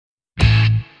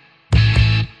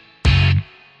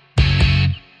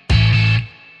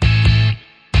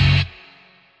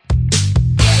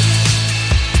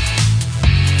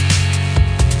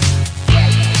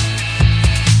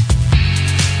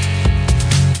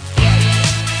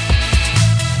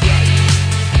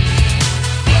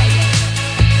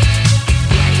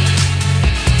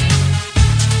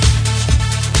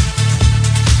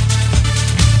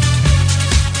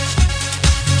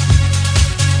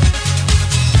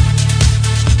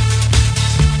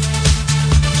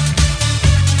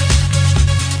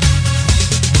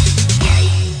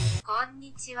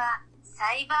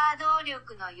イバー動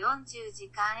力の40時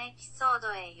間エピソード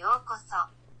へようこそ。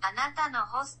あなたの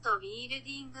ホストビール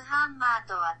ディングハンマー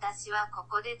と私はこ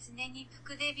こで常に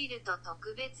プクデビルと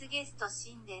特別ゲスト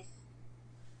シンです。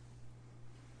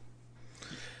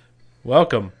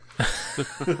Welcome.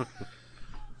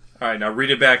 All right, now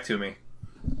read it back to me.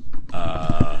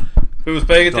 Who's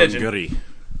paying attention?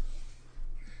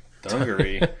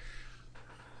 Dungaree.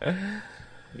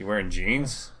 You wearing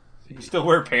jeans? You still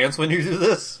wear pants when you do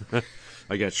this?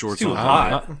 I got shorts It's too on.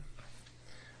 hot.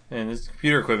 And this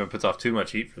computer equipment puts off too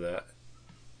much heat for that.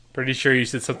 Pretty sure you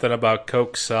said something about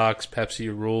Coke sucks, Pepsi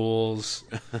rules.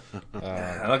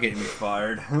 That'll get me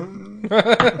fired.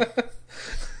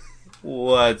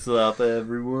 What's up,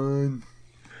 everyone?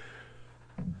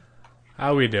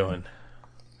 How we doing?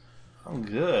 I'm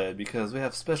good, because we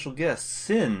have special guest,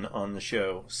 Sin, on the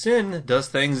show. Sin does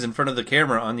things in front of the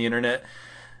camera on the internet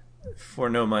for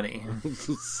no money.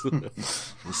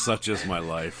 Such is my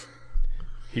life.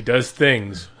 He does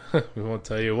things. We won't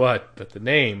tell you what, but the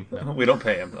name. No. We don't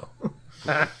pay him,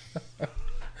 though.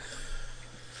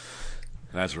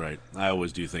 That's right. I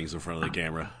always do things in front of the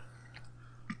camera.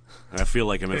 And I feel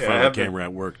like I'm in front of the camera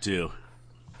at work, too.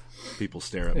 People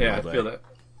stare at me all day. I feel that.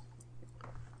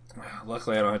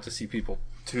 Luckily, I don't have to see people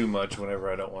too much whenever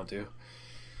I don't want to.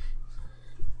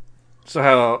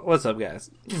 So, what's up, guys?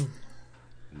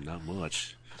 Not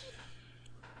much.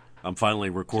 I'm finally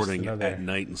recording at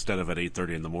night instead of at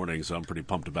 8:30 in the morning, so I'm pretty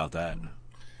pumped about that.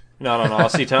 Not on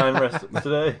Aussie time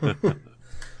today?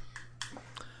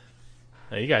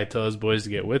 Now, you gotta tell those boys to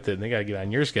get with it, and they gotta get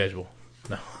on your schedule.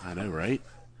 No. I know, right?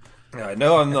 Yeah, I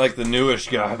know I'm like the newish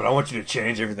guy, but I want you to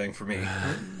change everything for me.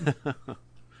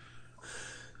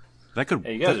 That could,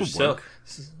 hey, that could work.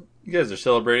 You guys are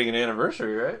celebrating an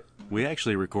anniversary, right? We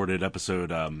actually recorded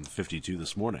episode 52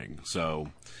 this morning, so...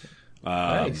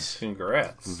 nice.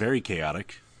 Congrats. Very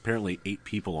chaotic. Apparently 8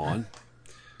 people on.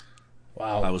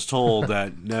 Wow. I was told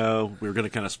that, no, we were going to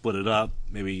kind of split it up.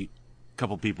 Maybe a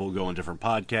couple people go on different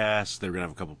podcasts. They were going to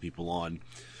have a couple people on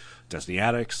Destiny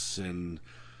Addicts. And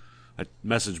I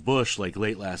messaged Bush like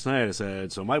late last night. I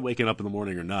said, so am I waking up in the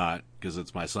morning or not? Because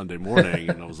it's my Sunday morning.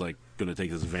 And I was like going to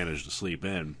take this advantage to sleep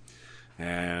in.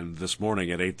 And this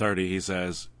morning at 8:30, he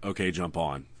says, okay, jump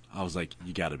on. I was like,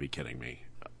 you got to be kidding me.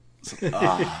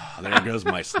 There goes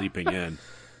my sleeping in.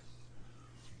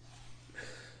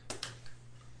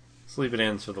 Sleeping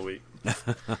ins for the week. Is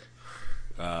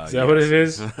that what it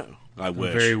is? I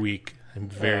wish. I'm very weak. I'm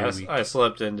very weak. I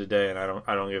slept in today, and I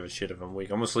don't give a shit if I'm weak.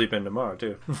 I'm gonna sleep in tomorrow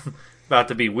too. About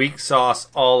to be weak sauce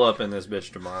all up in this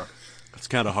bitch tomorrow. It's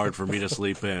kind of hard for me to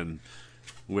sleep in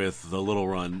with the little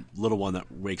one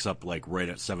that wakes up like right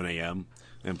at 7 a.m.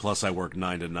 And plus, I work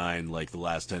 9 to 9 like the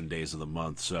last 10 days of the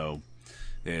month, so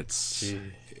it's a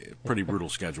pretty brutal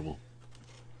schedule.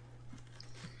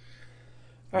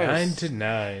 9 to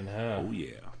 9, huh? Oh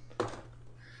yeah. All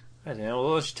right, Dan, well, why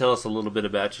don't you tell us a little bit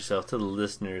about yourself, to the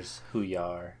listeners, who you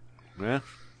are. Yeah,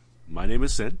 my name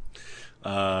is Sid.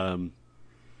 Father,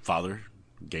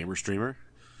 gamer, streamer,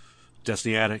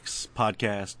 Destiny Addicts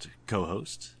podcast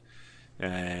co-host,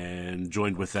 and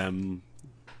joined with them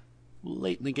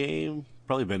late in the game.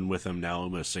 Probably been with them now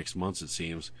almost 6 months, it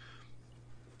seems.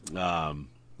 I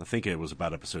think it was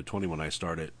about episode 20 when I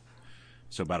started,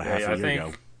 so about a half a year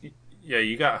ago. Yeah,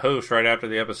 you got host right after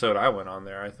the episode I went on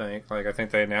there, I think. I think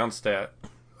they announced that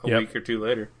a week or two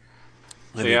later.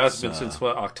 So yeah, it's been since,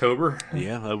 what, October?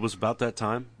 Yeah, it was about that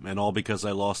time, and all because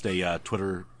I lost a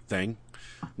Twitter thing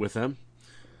with them.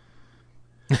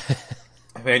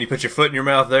 Man, you put your foot in your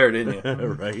mouth there, didn't you?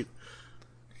 Right.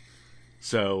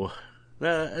 So,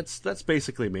 that's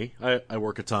basically me. I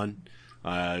work a ton.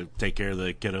 I take care of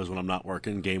the kiddos when I'm not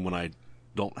working, game when I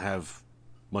don't have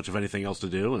much of anything else to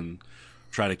do, and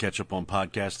try to catch up on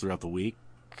podcasts throughout the week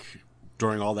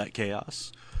during all that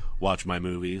chaos. Watch my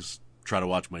movies. Try to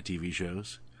watch my TV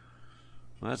shows.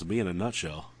 Well, that's me in a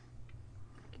nutshell.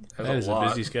 That is a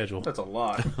busy schedule. That's a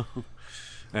lot.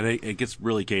 And it gets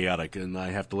really chaotic, and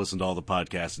I have to listen to all the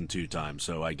podcasts in 2 times,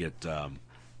 so I get to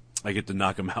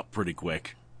knock them out pretty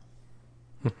quick.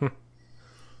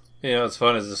 You know what's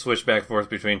fun is to switch back and forth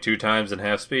between 2 times and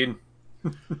half speed.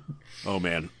 Oh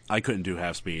man, I couldn't do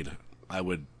half speed. I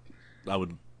would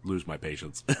lose my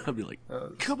patience. I'd be like,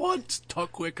 come on,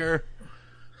 talk quicker.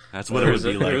 That's what it would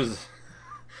be like.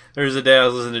 There was a day I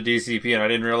was listening to DCP and I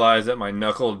didn't realize that my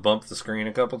knuckle had bumped the screen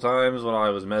a couple times while I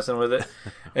was messing with it.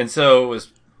 And so it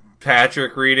was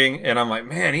Patrick reading, and I'm like,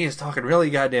 man, he is talking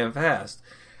really goddamn fast.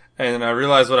 And I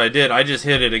realized what I did. I just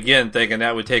hit it again thinking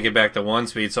that would take it back to 1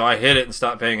 speed. So I hit it and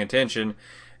stopped paying attention.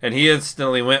 And he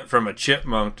instantly went from a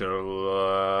chipmunk to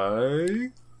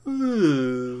like...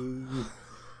 And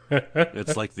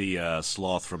It's like the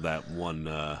sloth from that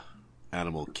one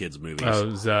Animal Kids movie. Oh,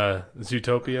 it was,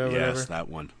 Zootopia or whatever? Yes, that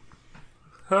one.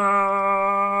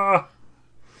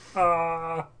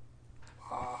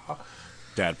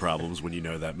 Dad problems when you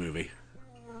know that movie.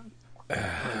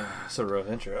 That's a rough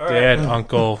intro. All right. Dad,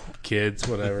 uncle, kids,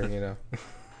 whatever, you know.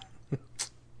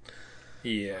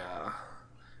 Yeah.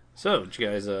 So, did you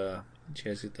guys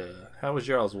get how was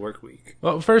y'all's work week?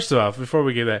 Well, first off, before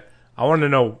we get that, I want to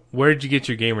know, where did you get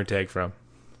your gamer tag from?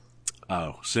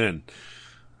 Oh, Sin.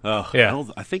 Oh, Yeah.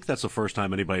 I think that's the first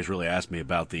time anybody's really asked me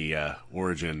about the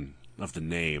origin of the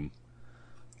name.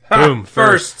 Boom,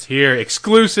 first. first here,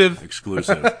 exclusive.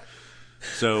 Exclusive.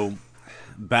 So,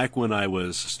 back when I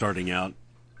was starting out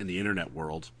in the internet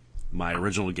world, my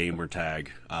original gamer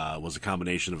tag was a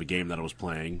combination of a game that I was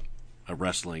playing, a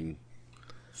wrestling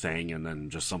thing, and then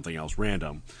just something else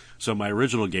random. So my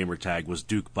original gamer tag was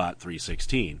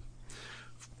DukeBot316,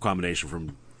 combination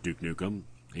from Duke Nukem,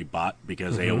 a bot,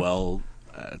 because AOL,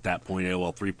 at that point,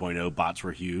 AOL 3.0 bots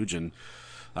were huge, and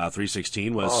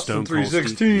 316 was Austin Stone Cold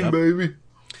 316, Steve. Yep. baby.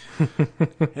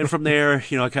 And from there,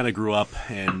 I kind of grew up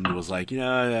and was like,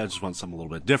 I just want something a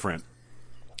little bit different.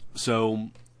 So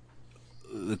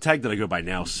the tag that I go by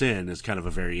now, Sin, is kind of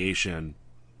a variation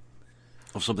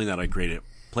of something that I created at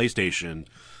PlayStation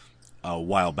a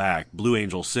while back. Blue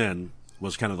Angel Sin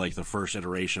was kind of like the first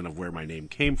iteration of where my name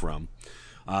came from.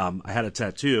 I had a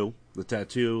tattoo. The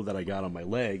tattoo that I got on my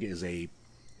leg is a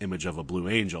image of a blue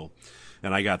angel.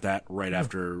 And I got that right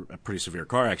after a pretty severe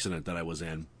car accident that I was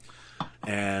in.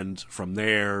 And from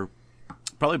there,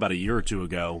 probably about a year or two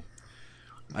ago,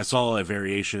 I saw a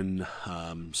variation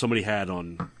somebody had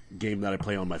on a game that I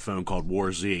play on my phone called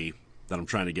War Z that I'm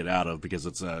trying to get out of because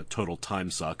it's a total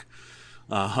time suck.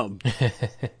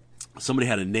 Somebody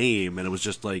had a name, and it was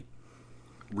just like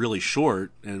really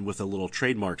short and with a little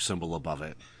trademark symbol above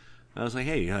it. I was like,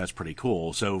 hey, that's pretty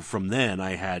cool. So from then,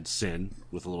 I had Sin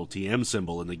with a little TM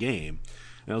symbol in the game.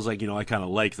 And I was like, I kind of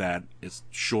like that. It's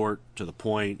short, to the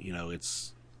point.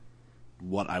 It's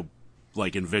what I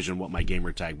envision what my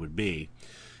gamer tag would be.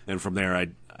 And from there,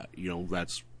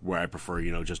 that's where I prefer,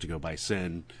 just to go by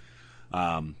Sin.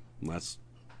 That's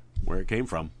where it came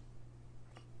from.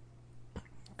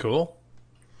 Cool.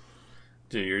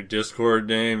 Dude, your Discord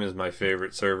name is my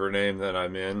favorite server name that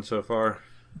I'm in so far.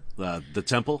 The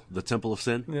Temple of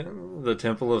Sin. Yeah, the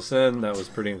Temple of Sin. That was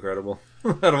pretty incredible.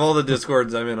 Out of all the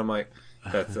Discords I'm in, I'm like,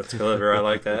 that's clever. I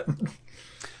like that.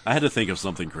 I had to think of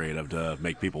something creative to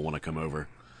make people want to come over.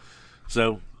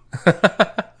 So,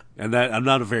 and that I'm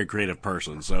not a very creative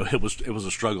person, so it was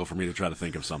a struggle for me to try to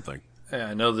think of something. Yeah,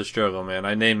 I know the struggle, man.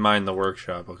 I named mine the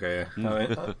Workshop. Okay,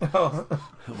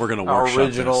 We're gonna our workshop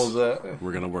originals. this.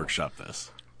 We're gonna workshop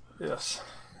this. Yes.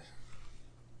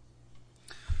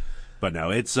 But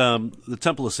no, it's the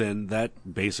Temple of Sin. That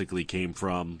basically came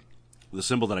from the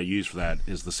symbol that I use for that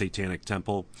is the Satanic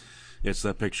Temple. It's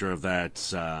that picture of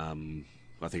that.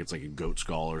 I think it's like a goat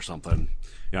skull or something.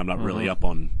 I'm not really up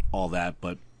on all that,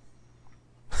 but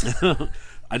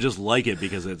I just like it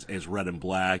because it's red and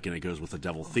black and it goes with the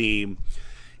devil theme.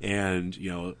 And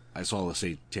I saw the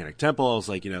Satanic Temple. I was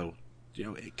like, it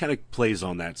kind of plays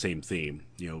on that same theme.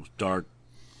 Dark,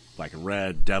 black and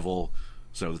red, devil.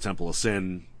 So the Temple of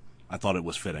Sin, I thought it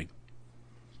was fitting.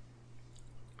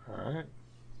 All right.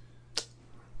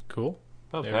 Cool.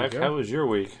 Oh, There we Pac, go. how was your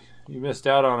week? You missed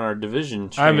out on our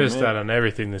division stream. I missed man. out on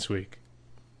everything this week.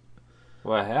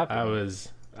 What happened?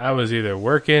 I was either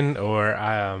working or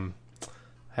I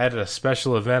had a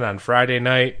special event on Friday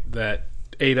night that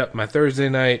ate up my Thursday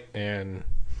night, and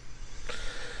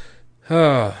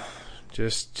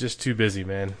just too busy,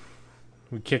 man.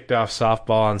 We kicked off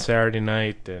softball on Saturday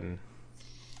night, and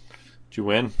Did you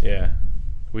win? yeah,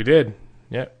 we did.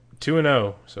 Yep,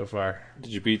 2-0 so far.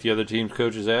 Did you beat the other team's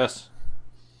coach's ass?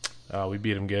 We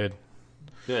beat them good.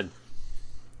 Good.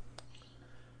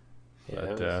 Yeah,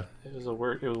 But, it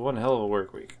was one hell of a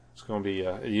work week. It's going to be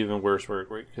an even worse work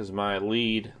week because my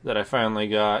lead that I finally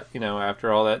got,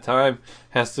 after all that time,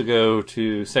 has to go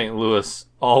to St. Louis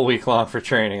all week long for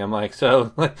training. I'm like,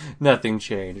 so nothing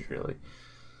changed really.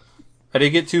 I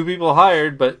did get 2 people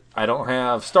hired, but I don't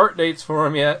have start dates for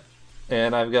them yet,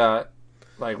 and I've got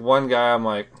one guy. I'm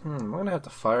like, I'm gonna have to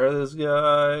fire this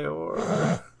guy, or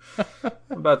I'm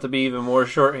about to be even more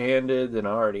short-handed than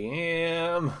I already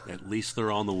am. At least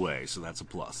they're on the way, so that's a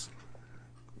plus.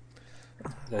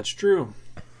 That's true.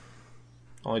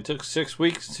 Only took 6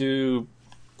 weeks to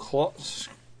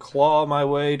claw my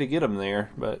way to get them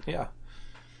there, but yeah.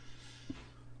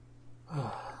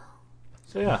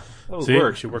 So yeah, that was see,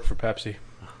 work. she worked for Pepsi.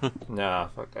 Nah,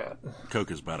 fuck that.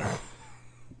 Coke is better.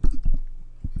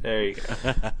 There you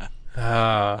go.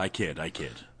 I kid.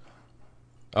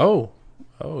 Oh,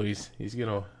 he's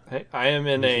gonna Hey, I am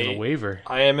in he's gonna a waiver.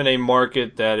 I am in a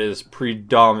market that is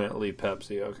predominantly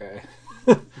Pepsi. Okay,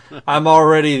 I'm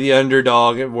already the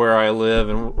underdog at where I live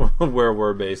and where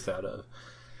we're based out of.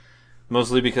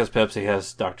 Mostly because Pepsi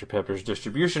has Dr. Pepper's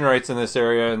distribution rights in this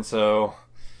area, and so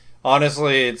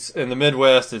honestly, it's in the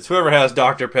Midwest. It's whoever has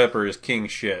Dr. Pepper is king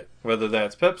shit. Whether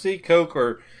that's Pepsi, Coke,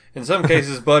 or in some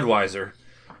cases Budweiser.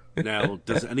 Now,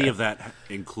 does any of that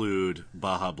include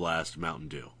Baja Blast Mountain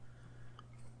Dew?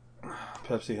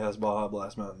 Pepsi has Baja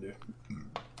Blast Mountain Dew.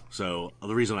 So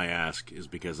the reason I ask is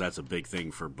because that's a big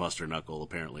thing for Buster Knuckle,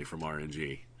 apparently, from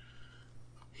RNG.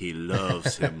 He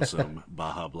loves him some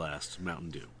Baja Blast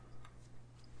Mountain Dew.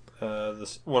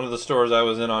 One of the stores I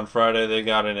was in on Friday, they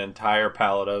got an entire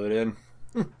pallet of it in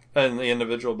the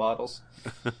individual bottles.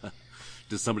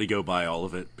 Did somebody go buy all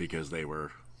of it because they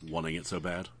were wanting it so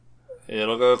bad?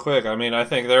 It'll go quick. I mean, I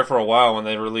think there for a while when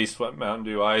they released Mountain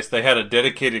Dew Ice, they had a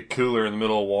dedicated cooler in the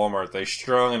middle of Walmart. They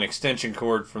strung an extension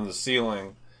cord from the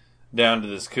ceiling down to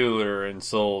this cooler and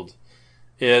sold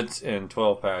it and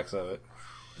 12 packs of it.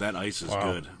 That ice is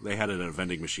good. They had it at a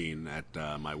vending machine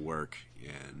at my work.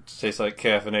 And tastes like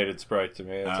caffeinated Sprite to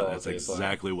me. That's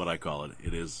exactly what I call it.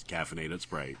 It is caffeinated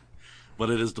Sprite. But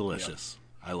it is delicious.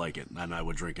 Yep. I like it. And I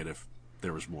would drink it if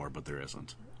there was more, but there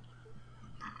isn't.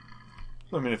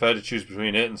 I mean, if I had to choose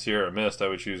between it and Sierra Mist, I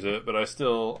would choose it. But I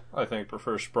think,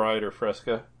 prefer Sprite or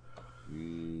Fresca.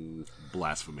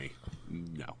 Blasphemy.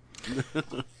 No.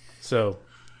 So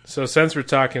since we're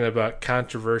talking about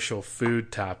controversial food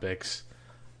topics,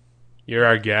 you're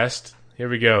our guest. Here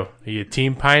we go. Are you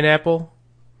team pineapple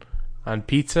on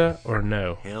pizza or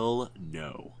no? Hell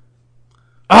no.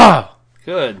 Ah!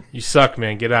 Good. You suck,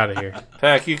 man. Get out of here.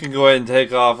 Pac, you can go ahead and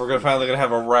take off. We're finally going to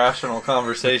have a rational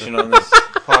conversation on this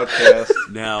podcast.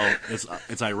 Now,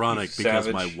 it's ironic because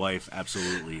Savage. my wife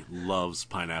absolutely loves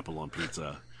pineapple on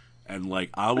pizza. And,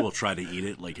 like, I will try to eat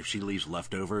it. Like, if she leaves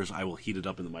leftovers, I will heat it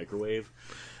up in the microwave.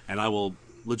 And I will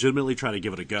legitimately try to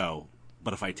give it a go.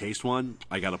 But if I taste one,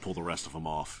 I got to pull the rest of them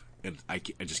off. And I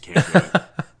just can't do it.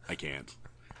 I can't.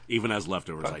 Even as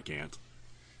leftovers, I can't.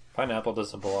 Pineapple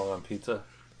doesn't belong on pizza.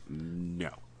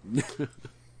 No.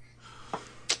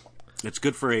 It's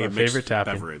good for a My mixed favorite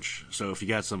topping. beverage. So if you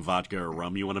got some vodka or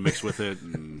rum you want to mix with it.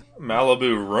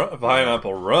 Malibu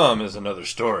pineapple rum is another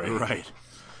story. Right.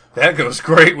 That goes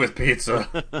great with pizza.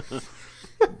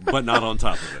 But not on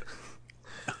top of it.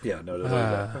 Yeah, no,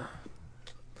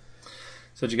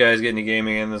 So did you guys get any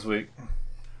gaming in this week?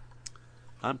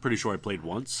 I'm pretty sure I played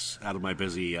once out of my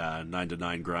busy 9 to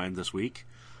 9 grind this week.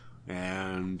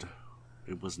 And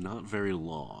it was not very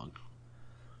long.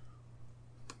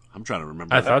 I'm trying to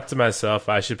remember. I thought to myself,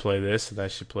 I should play this and I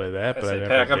should play that, but I never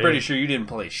Pac, did. I'm pretty sure you didn't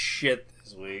play shit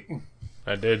this week.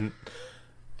 I didn't.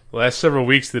 The last several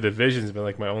weeks, the Division's been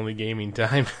like my only gaming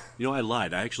time. You know, I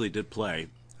lied. I actually did play.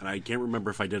 And I can't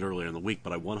remember if I did earlier in the week,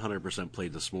 but I 100%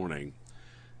 played this morning.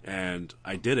 And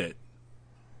I did it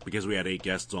because we had 8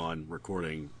 guests on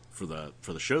recording for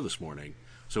the show this morning.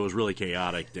 So it was really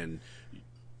chaotic. And,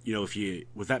 you know,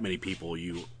 with that many people,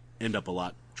 you end up a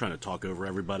lot trying to talk over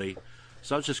everybody.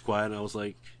 So I was just quiet, and I was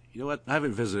like, you know what? I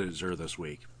haven't visited Zur this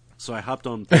week. So I hopped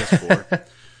on PS4,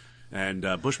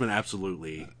 and Bushman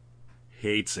absolutely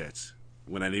hates it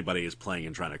when anybody is playing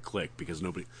and trying to click because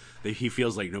he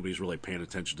feels like nobody's really paying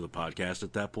attention to the podcast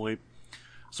at that point.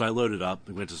 So I loaded up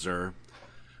and went to Zur,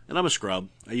 and I'm a scrub.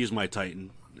 I use my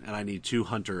Titan, and I need 2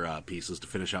 Hunter pieces to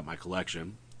finish out my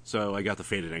collection. So I got the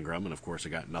Faded Ingram, and of course I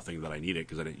got nothing that I needed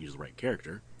because I didn't use the right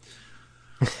character.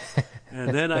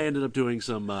 And then I ended up doing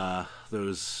some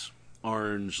those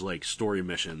orange like story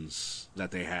missions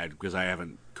that they had because I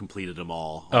haven't completed them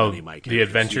all on any of my characters. The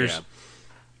adventures.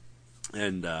 Yeah.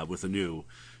 And with the new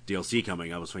DLC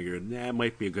coming, I was figuring, it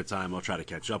might be a good time. I'll try to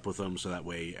catch up with them so that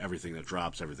way everything that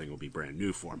drops, everything will be brand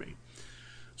new for me.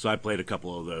 So I played a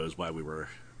couple of those while we were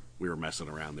messing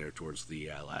around there towards the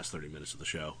last 30 minutes of the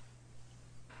show.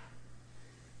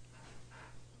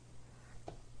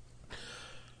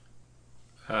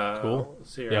 Cool.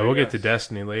 Yeah, We'll get to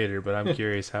Destiny later, but I'm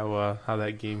curious how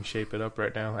that game's shaping up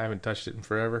right now. I haven't touched it in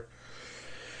forever.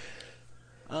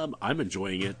 I'm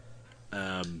enjoying it.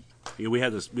 We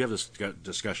have this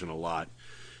discussion a lot,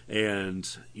 and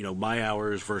you know my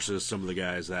hours versus some of the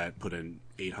guys that put in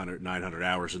 800, 900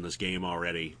 hours in this game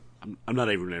already. I'm not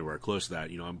even anywhere close to that.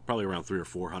 You know, I'm probably around 300 or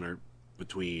 400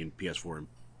 between PS4 and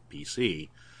PC,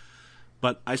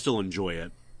 but I still enjoy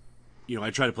it. You know,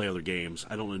 I try to play other games.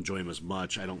 I don't enjoy them as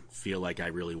much. I don't feel like I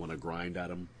really want to grind at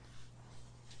them.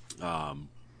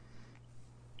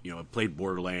 You know, I played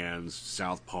Borderlands,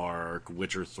 South Park,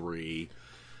 Witcher 3,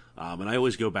 and I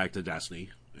always go back to Destiny.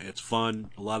 It's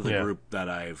fun. A lot of the group that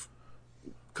I've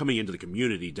coming into the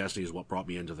community, Destiny is what brought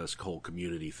me into this whole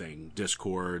community thing.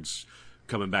 Discords,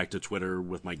 coming back to Twitter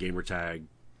with my gamer tag.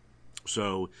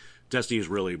 So Destiny is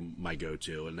really my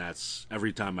go-to, and that's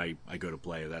every time I go to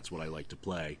play, that's what I like to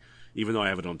play. Even though I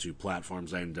have it on 2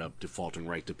 platforms, I end up defaulting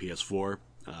right to PS4.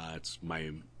 It's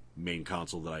my main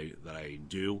console that I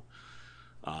do.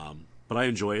 But I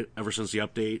enjoy it ever since the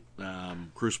update.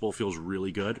 Crucible feels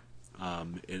really good.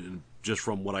 And just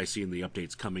from what I see in the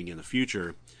updates coming in the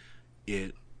future,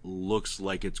 it looks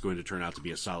like it's going to turn out to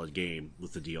be a solid game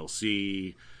with the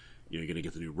DLC. You're going to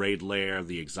get the new raid lair,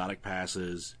 the exotic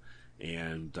passes,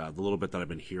 and the little bit that I've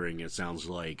been hearing, it sounds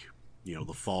like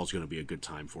the fall is going to be a good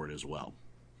time for it as well.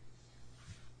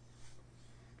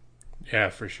 Yeah,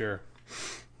 for sure.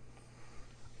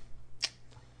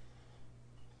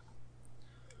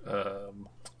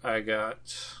 I got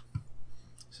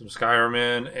some Skyrim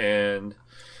in and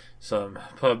some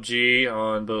PUBG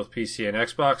on both PC and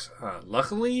Xbox.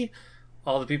 Luckily,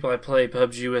 all the people I play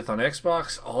PUBG with on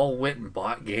Xbox all went and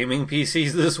bought gaming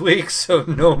PCs this week, so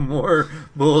no more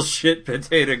bullshit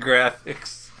potato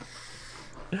graphics.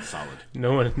 Solid.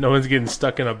 No one's getting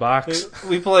stuck in a box.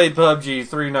 We played PUBG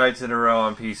 3 nights in a row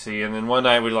on PC, and then one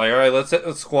night we were like, all right,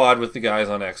 let's squad with the guys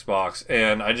on Xbox.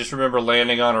 And I just remember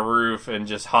landing on a roof and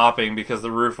just hopping because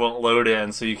the roof won't load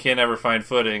in, so you can't ever find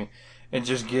footing, and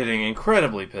just getting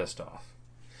incredibly pissed off.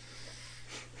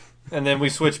 And then we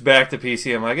switched back to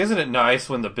PC. I'm like, isn't it nice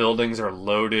when the buildings are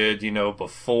loaded,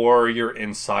 before you're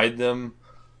inside them?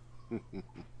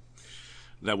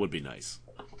 That would be nice.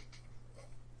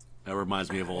 That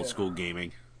reminds me of old school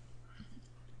gaming.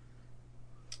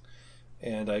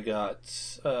 And I got,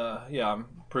 I'm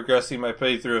progressing my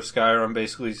playthrough of Skyrim,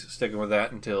 basically sticking with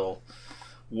that until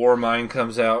Warmind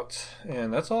comes out.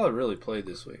 And that's all I really played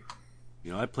this week.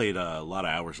 I played a lot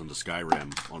of hours into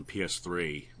Skyrim on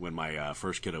PS3 when my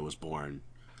first kiddo was born.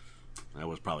 That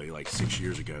was probably like 7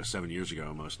 years ago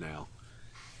almost now.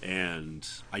 And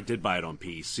I did buy it on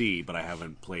PC, but I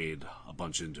haven't played a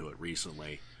bunch into it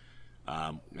recently.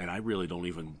 And I really don't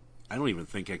even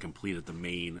think I completed the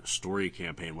main story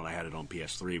campaign when I had it on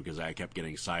PS3 because I kept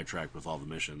getting sidetracked with all the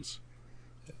missions.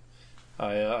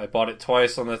 I bought it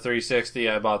twice on the 360.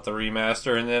 I bought the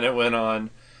remaster, and then it went on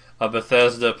a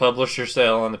Bethesda publisher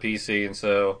sale on the PC, and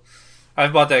so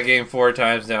I've bought that game 4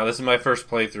 times now. This is my first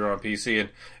playthrough on PC, and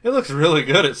it looks really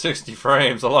good at 60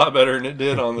 frames, a lot better than it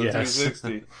did on the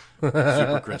 360.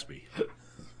 Super crispy.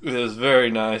 It was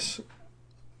very nice.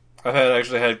 I've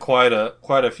had quite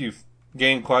a few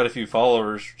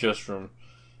followers just from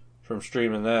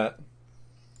streaming that.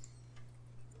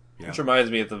 Yeah. Which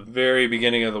reminds me, at the very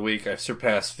beginning of the week, I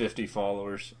surpassed 50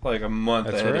 followers, like a month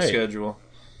ahead of schedule.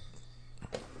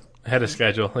 Ahead of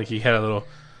schedule, like you had a little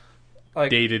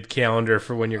dated calendar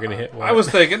for when you're going to hit one. I was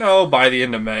thinking, by the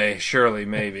end of May, surely,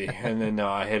 maybe, and then no,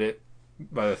 I hit it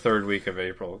by the 3rd week of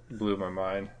April. It blew my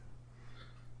mind.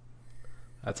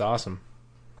 That's awesome.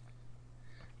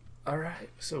 All right,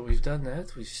 so we've done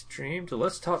that. We've streamed.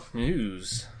 Let's talk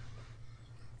news.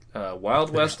 Wild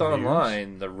West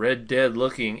Online, the Red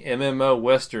Dead-looking MMO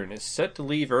Western, is set to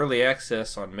leave early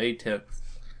access on May 10th.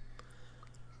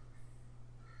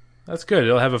 That's good.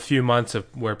 It'll have a few months of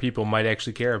where people might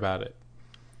actually care about it.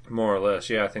 More or less,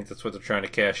 yeah. I think that's what they're trying to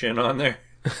cash in on there.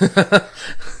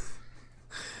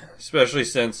 Especially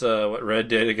since Red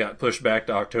Dead got pushed back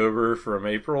to October from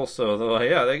April. So,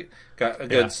 they got a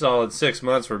good solid 6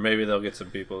 months where maybe they'll get some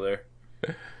people there.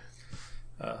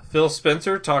 Phil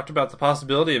Spencer talked about the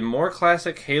possibility of more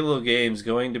classic Halo games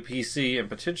going to PC and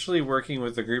potentially working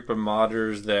with a group of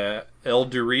modders that El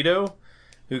Dorito,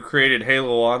 who created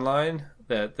Halo Online,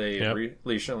 that they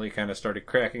recently kind of started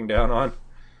cracking down on.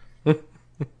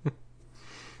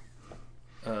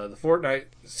 The Fortnite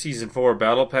Season 4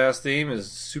 Battle Pass theme is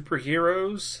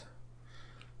superheroes.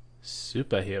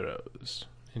 Superheroes.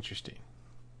 Interesting.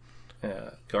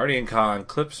 Guardian Con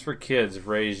clips for kids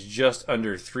raised just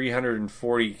under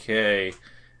 $340K,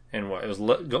 and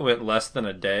it went less than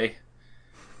a day.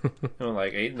 It went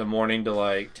like 8 in the morning to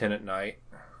like 10 at night.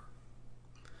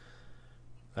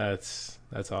 That's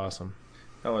awesome.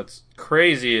 Oh, what's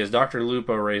crazy is Dr.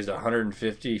 Lupo raised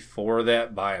 $150 for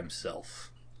that by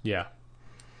himself. Yeah.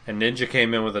 And Ninja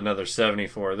came in with another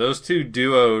 74. Those two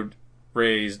duoed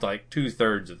raised like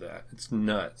 2/3 of that. It's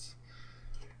nuts.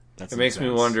 It makes me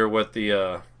wonder what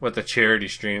the charity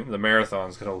stream, the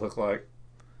marathon's going to look like.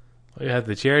 Well, you have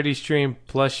the charity stream,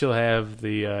 plus you'll have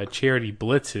the charity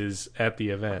blitzes at the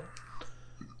event.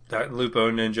 That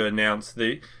Lupo Ninja announced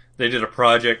they did a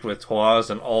project with Twas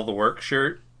and All the Work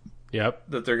shirt. Yep.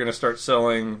 That they're going to start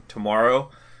selling tomorrow,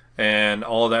 and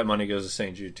all of that money goes to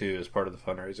St. Jude too as part of the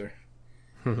fundraiser.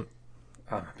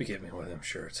 Be getting me one of them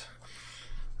shirts.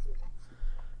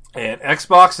 And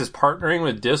Xbox is partnering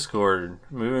with Discord.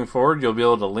 Moving forward, you'll be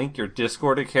able to link your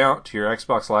Discord account to your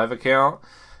Xbox Live account,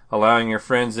 allowing your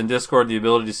friends in Discord the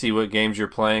ability to see what games you're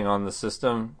playing on the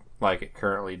system, like it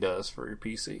currently does for your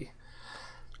PC.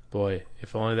 Boy,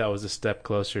 if only that was a step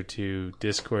closer to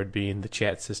Discord being the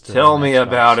chat system. Tell me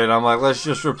about it. I'm like, let's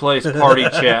just replace party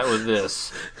chat with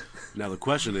this. Now the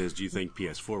question is, do you think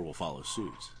PS4 will follow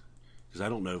suit? Because I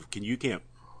don't know. You can't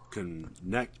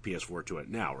connect PS4 to it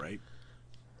now, right?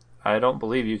 I don't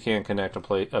believe you can connect a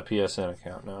PSN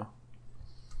account now.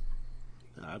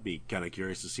 I'd be kind of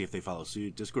curious to see if they follow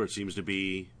suit. Discord seems to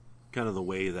be kind of the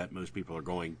way that most people are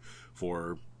going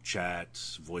for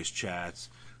chats, voice chats,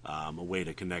 a way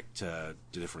to connect to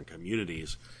different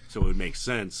communities. So it would make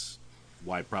sense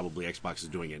why probably Xbox is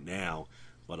doing it now.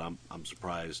 But I'm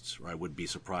surprised, or I would be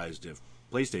surprised if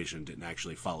PlayStation didn't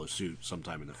actually follow suit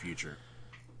sometime in the future.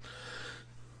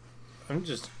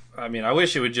 I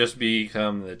wish it would just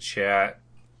become the chat,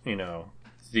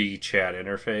 the chat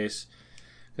interface.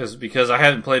 Because I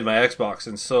haven't played my Xbox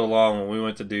in so long. When we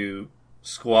went to do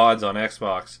squads on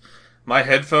Xbox, my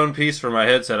headphone piece for my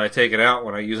headset, I take it out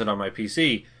when I use it on my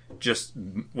PC, just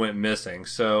went missing.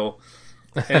 So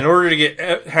in order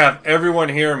to have everyone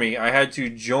hear me, I had to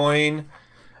join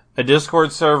a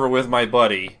Discord server with my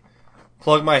buddy,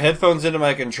 plug my headphones into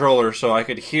my controller so I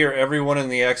could hear everyone in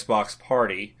the Xbox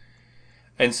party.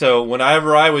 And so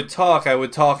whenever I would talk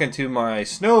into my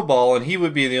Snowball, and he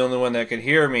would be the only one that could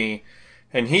hear me,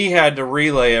 and he had to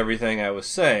relay everything I was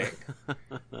saying.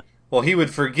 Well, he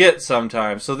would forget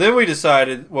sometimes. So then we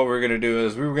decided what we were going to do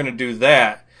is we were going to do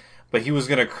that, but he was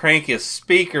going to crank his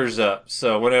speakers up.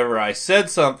 So whenever I said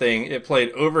something, it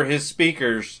played over his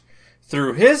speakers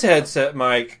through his headset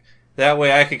mic. That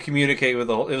way I could communicate with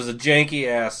the whole... It was a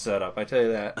janky-ass setup, I tell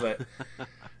you that. But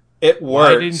it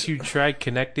worked. Why didn't you try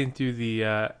connecting through the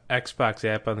Xbox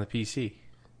app on the PC?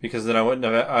 Because then I wouldn't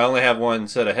have... I only have one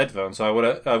set of headphones, so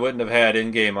I wouldn't have had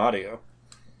in-game audio.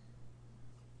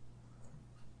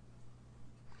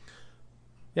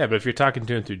 Yeah, but if you're talking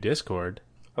to him through Discord...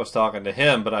 I was talking to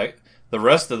him, but the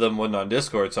rest of them wasn't on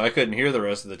Discord, so I couldn't hear the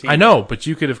rest of the team. I know, but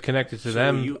you could have connected to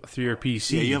them through your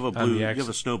PC. Yeah, you have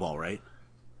a Snowball, right?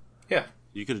 Yeah.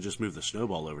 You could have just moved the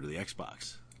Snowball over to the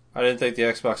Xbox. I didn't think the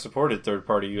Xbox supported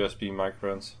third-party USB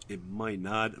microphones. It might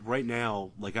not. Right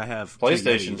now, like I have...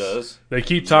 PlayStation does. They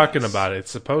keep talking about it.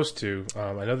 It's supposed to.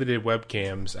 I know they did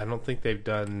webcams. I don't think they've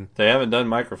done... They haven't done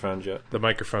microphones yet. The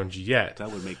microphones yet.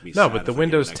 That would make me No, sad but the if I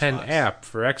Windows get 10 an Xbox. app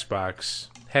for Xbox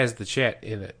has the chat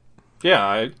in it. Yeah,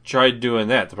 I tried doing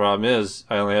that. The problem is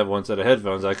I only have one set of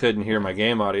headphones. I couldn't hear my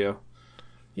game audio.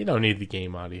 You don't need the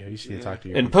game audio. You just need to talk to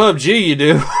your... In PUBG, you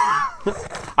do.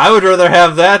 I would rather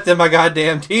have that than my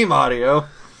goddamn team audio.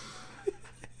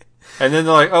 And then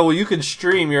they're like, oh, well, you can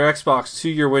stream your Xbox to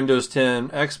your Windows 10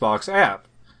 Xbox app.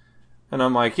 And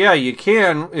I'm like, yeah, you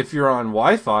can if you're on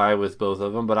Wi-Fi with both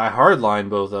of them, but I hardline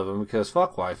both of them because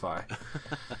fuck Wi-Fi.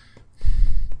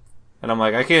 And I'm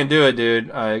like, I can't do it, dude.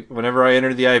 Whenever I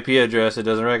enter the IP address, it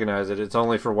doesn't recognize it. It's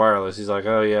only for wireless. He's like,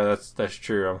 oh, yeah, that's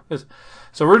true.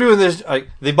 So we're doing this.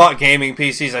 They bought gaming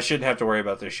PCs. I shouldn't have to worry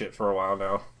about this shit for a while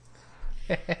now.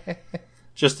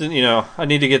 Just, I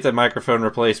need to get that microphone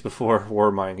replaced before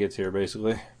Warmind gets here,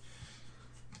 basically.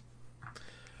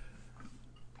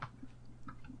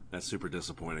 That's super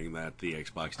disappointing that the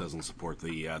Xbox doesn't support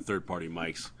the third-party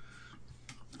mics.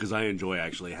 Because I enjoy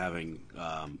actually having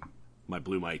my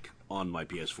Blue mic on my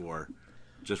PS4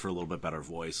 just for a little bit better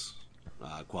voice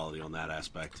quality on that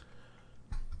aspect.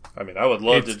 I mean, I would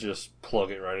love to just plug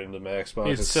it right into my Xbox.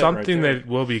 It's something that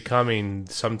will be coming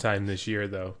sometime this year,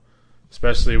 though.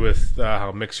 Especially with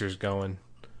how Mixer's going.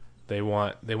 They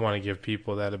want to give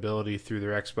people that ability through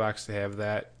their Xbox to have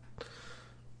that.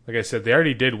 Like I said, they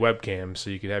already did webcams, so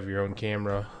you could have your own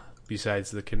camera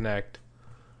besides the Kinect.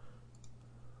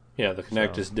 Yeah, the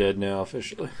Kinect is dead now,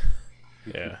 officially.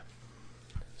 Yeah.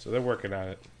 So they're working on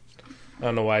it. I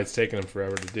don't know why it's taking them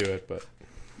forever to do it, but...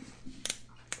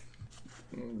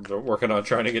 They're working on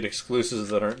trying to get exclusives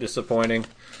that aren't disappointing.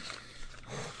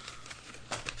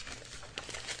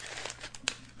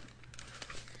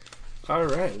 All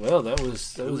right, well, that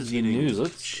was the news.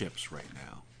 Let's chips right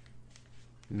now.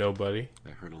 Nobody. I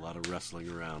heard a lot of wrestling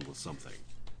around with something.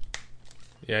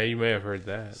 Yeah, you may have heard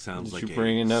that. Sounds Did like you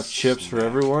bring enough chips for snack.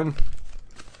 everyone?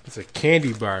 It's a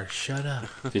candy bar. Shut up.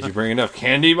 Did you bring enough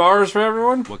candy bars for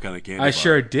everyone? What kind of candy I bar?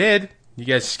 sure did. You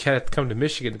guys just have to come to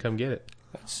Michigan to come get it.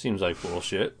 That seems like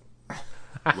bullshit.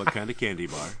 What kind of candy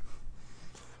bar?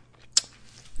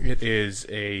 It is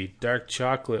a dark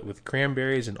chocolate with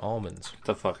cranberries and almonds. Get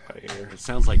the fuck out of here. It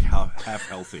sounds like half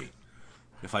healthy.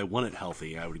 If I wanted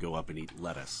healthy, I would go up and eat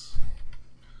lettuce.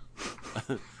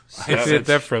 I did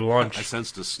that for lunch. I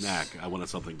sensed a snack. I wanted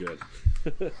something good.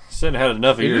 Sin had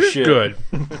enough of It your is shit. good.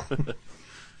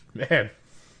 Man.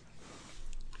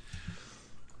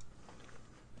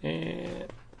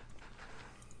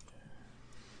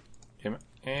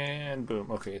 And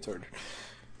boom. Okay, it's ordered.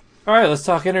 All right, let's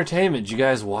talk entertainment. Did you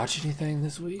guys watch anything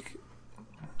this week?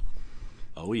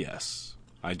 Oh, yes.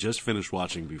 I just finished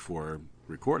watching before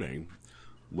recording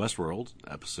Westworld,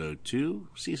 Episode 2,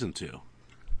 Season 2.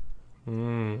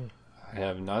 I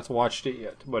have not watched it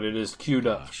yet, but it is queued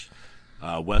up.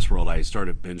 Westworld, I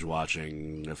started binge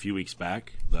watching a few weeks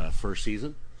back, the first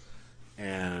season,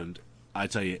 and I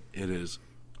tell you, it is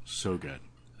so good.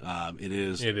 It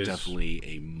is definitely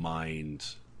a mind.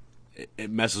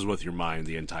 It messes with your mind,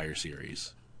 the entire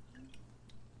series.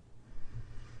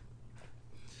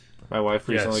 My wife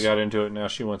recently got into it. Now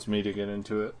she wants me to get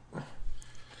into it.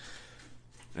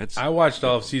 I watched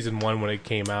all of season 1 when it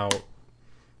came out,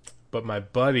 but my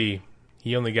buddy,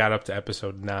 he only got up to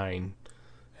episode 9,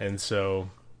 and so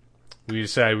we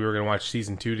decided we were going to watch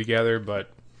season 2 together, but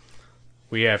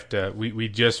we have to. We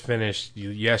just finished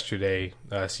yesterday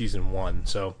season 1,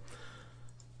 so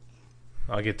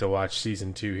I'll get to watch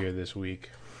season 2 here this week.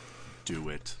 Do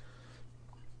it.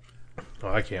 Oh,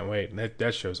 I can't wait.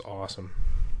 That show's awesome.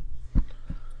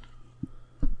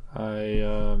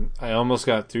 I almost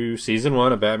got through season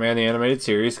 1 of Batman the Animated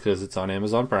Series because it's on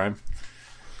Amazon Prime.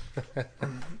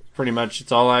 Pretty much,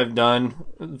 it's all I've done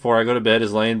before I go to bed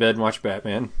is lay in bed and watch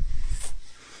Batman.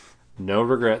 No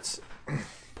regrets.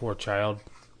 Poor child.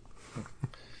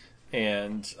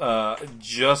 And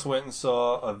just went and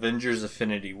saw Avengers: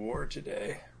 Infinity War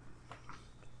today.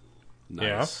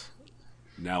 Nice.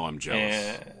 Now I'm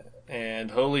jealous.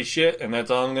 And holy shit, and that's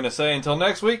all I'm going to say until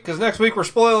next week, because next week we're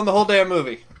spoiling the whole damn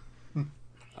movie.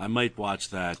 I might watch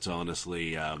that,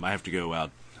 honestly. I have to go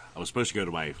out. I was supposed to go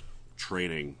to my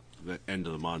training the end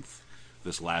of the month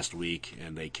this last week,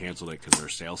 and they canceled it because their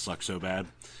sales suck so bad.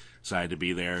 So I had to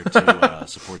be there to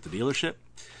support the dealership.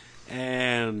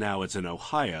 And now it's in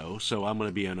Ohio, so I'm going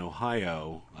to be in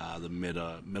Ohio the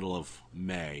middle of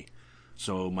May.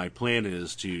 So my plan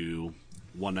is to,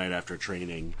 one night after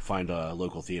training, find a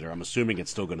local theater. I'm assuming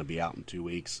it's still going to be out in 2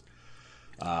 weeks.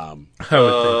 I would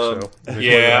think so.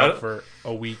 Yeah, for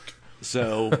a week.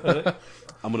 So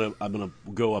I'm gonna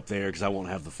go up there because I won't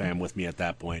have the fam with me at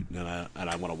that point, and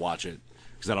I want to watch it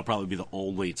because that'll probably be the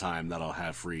only time that I'll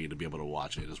have free to be able to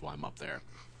watch it. Is why I'm up there.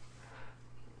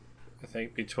 I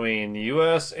think between the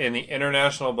U.S. and the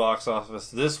international box office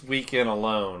this weekend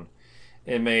alone,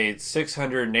 it made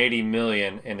 $680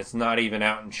 million, and it's not even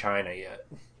out in China yet.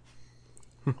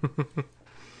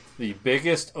 The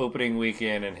biggest opening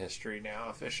weekend in history now,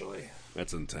 officially.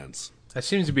 That's intense. That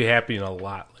seems to be happening a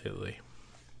lot lately.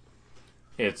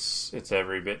 It's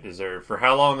every bit deserved. For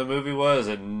how long the movie was,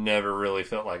 it never really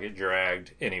felt like it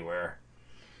dragged anywhere.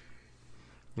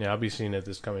 Yeah, I'll be seeing it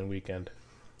this coming weekend.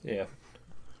 Yeah.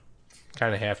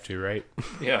 Kind of have to, right?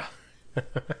 Yeah.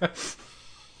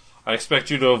 I expect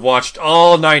you to have watched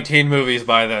all 19 movies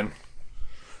by then.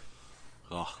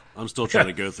 Oh, I'm still trying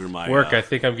to go through my work. I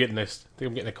think I'm getting this. I think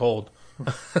I'm getting a cold.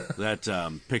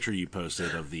 that picture you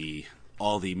posted of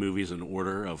all the movies in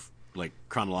order of like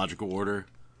chronological order.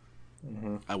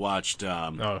 Mm-hmm. I watched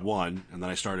one, and then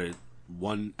I started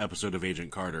one episode of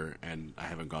Agent Carter, and I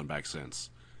haven't gone back since.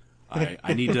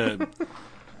 I need to.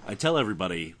 I tell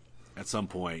everybody at some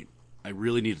point I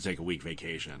really need to take a week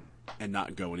vacation and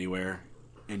not go anywhere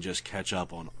and just catch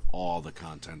up on all the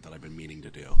content that I've been meaning to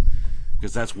do.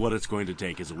 Because that's what it's going to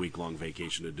take is a week-long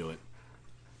vacation to do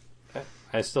it.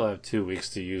 I still have 2 weeks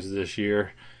to use this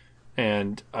year,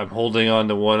 and I'm holding on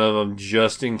to one of them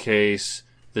just in case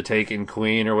the Taken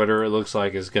Queen or whatever it looks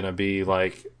like is going to be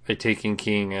like a Taken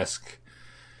King-esque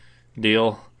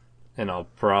deal, and I'll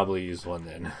probably use one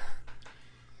then.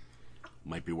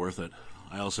 Might be worth it.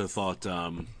 I also thought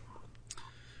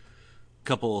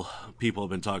couple people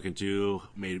I've been talking to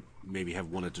maybe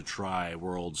have wanted to try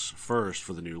World's First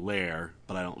for the new lair,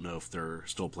 but I don't know if they're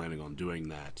still planning on doing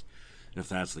that. And if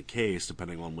that's the case,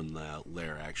 depending on when the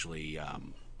lair actually,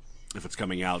 if it's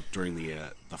coming out during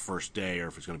the first day or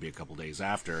if it's going to be a couple days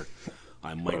after,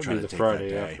 I might try to take Friday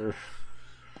that day. after.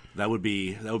 That would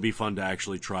be fun to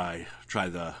actually try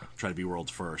to be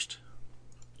World's First.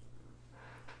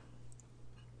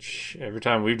 Every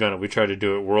time we've done it, we try to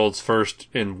do it world's first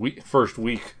in first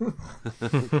week.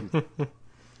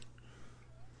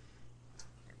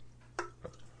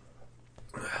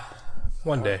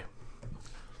 One day.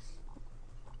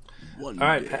 All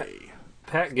right, day.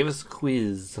 Pat, give us a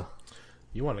quiz.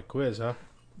 You want a quiz, huh?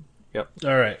 Yep.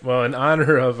 All right. Well, in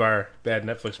honor of our bad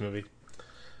Netflix movie,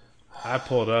 I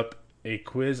pulled up a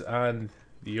quiz on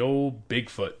the old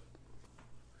Bigfoot.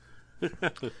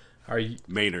 Are you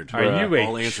Maynard. Are you a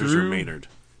All answers are true- Maynard.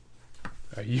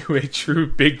 are you a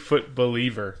true Bigfoot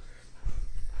believer?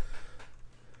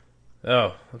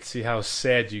 Oh, let's see how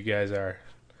sad you guys are.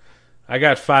 I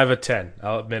got 5 of 10.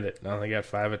 I'll admit it. I only got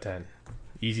 5 of 10.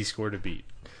 Easy score to beat.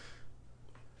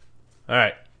 All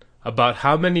right. About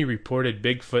how many reported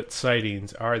Bigfoot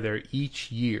sightings are there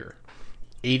each year?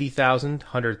 80,000,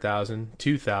 100,000,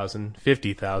 2,000,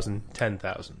 50,000,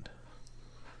 10,000.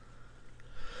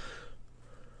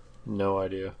 No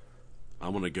idea.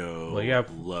 I'm gonna go Well, you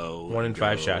got low. 1 in and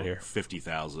 5 go shot here.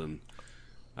 50,000.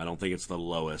 I don't think it's the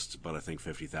lowest, but I think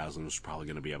 50,000 is probably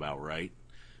going to be about right.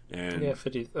 And Yeah,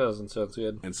 50,000 sounds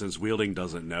good. and since Wielding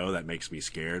doesn't know, that makes me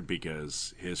scared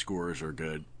because his scores are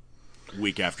good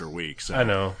week after week. So I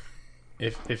know.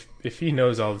 If he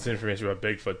knows all this information about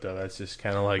Bigfoot, though, that's just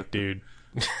kind of like, dude.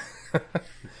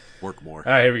 work more.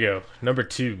 All right, here we go. Number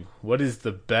 2. What is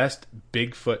the best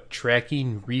Bigfoot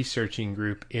tracking researching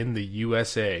group in the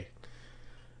USA?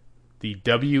 The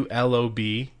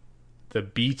WLOB, the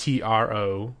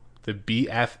BTRO, the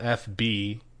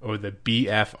BFFB, or the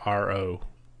BFRO?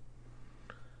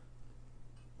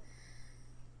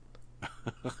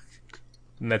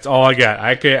 And that's all I got.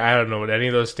 I don't know what any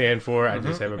of those stand for. I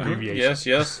just have abbreviations.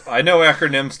 Yes. I know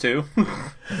acronyms too.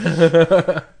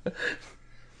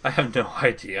 I have no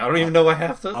idea. I don't even know I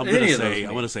have to. I'm any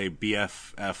gonna of say those.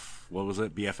 BFF. What was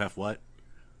it? BFF what?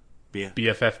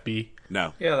 BFFB.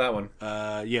 No. Yeah, that one.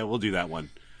 Yeah, we'll do that one.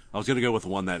 I was gonna go with the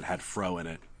one that had Fro in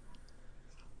it.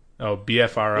 Oh,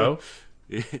 BFRO?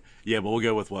 Yeah, but we'll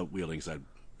go with what Wielding said.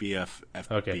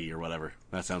 BFFB Okay. or whatever.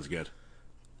 That sounds good.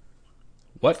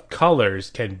 What colors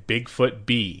can Bigfoot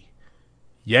be?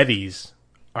 Yetis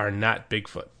are not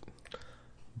Bigfoot.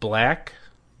 Black,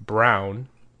 brown,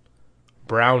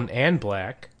 brown and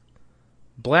black,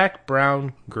 black,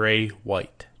 brown, gray,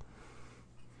 white.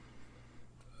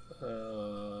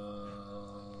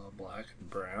 Black and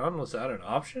brown. Was that an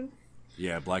option?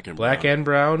 Yeah, black and Black brown. and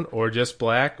brown, or just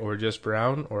black, or just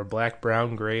brown, or black,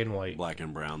 brown, gray, and white. Black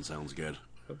and brown sounds good.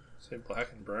 Say black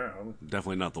and brown.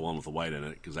 Definitely not the one with the white in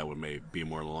it, because that would be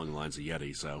more along the lines of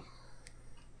Yeti. So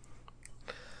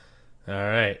All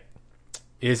right.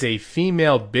 Is a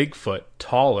female Bigfoot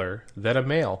taller than a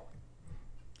male?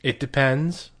 It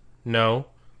depends. No.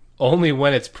 Only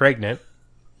when it's pregnant.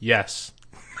 Yes.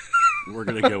 we're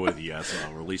gonna go with yes.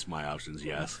 I'll release my options.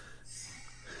 Yes.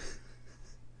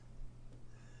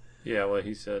 Yeah, what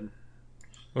he said.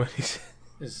 What he said.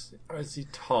 Is he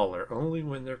taller? Only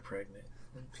when they're pregnant.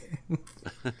 Okay.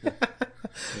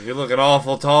 You're looking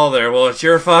awful tall there. Well, it's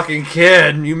your fucking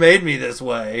kid. You made me this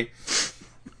way.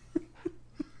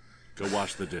 Go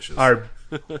wash the dishes. Are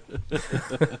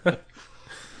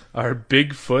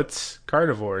Bigfoots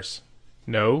carnivores?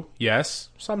 No. Yes.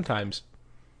 Sometimes.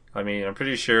 I mean, I'm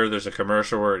pretty sure there's a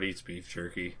commercial where it eats beef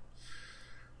jerky.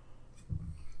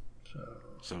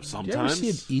 So Did you ever see sometimes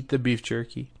it eat the beef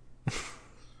jerky?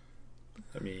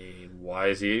 I mean, why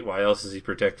else is he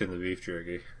protecting the beef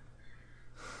jerky?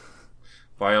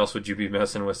 Why else would you be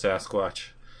messing with Sasquatch?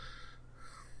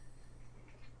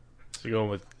 So you're going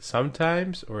with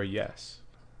sometimes or yes?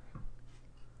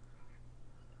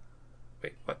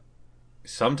 Wait, what?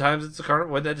 Sometimes it's a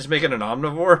carnivore? Would that just make it an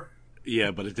omnivore?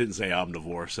 yeah, but it didn't say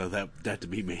omnivore, so that to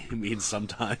me means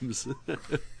sometimes.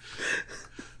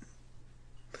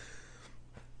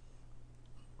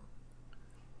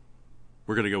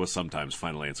 We're gonna go with sometimes.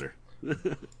 Final answer.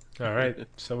 All right.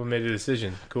 Someone made a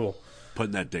decision. Cool.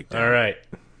 Putting that dick down. All right.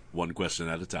 One question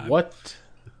at a time.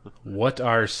 What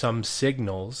are some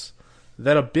signals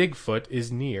that a Bigfoot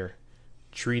is near?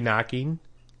 Tree knocking,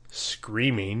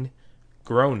 screaming,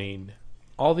 groaning,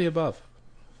 all the above.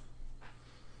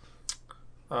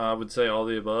 I would say all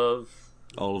the above.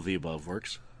 All of the above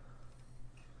works.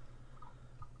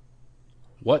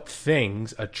 What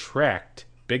things attract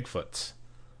Bigfoots?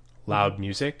 Loud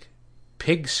music,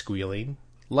 pigs squealing,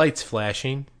 lights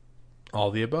flashing, all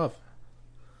the above.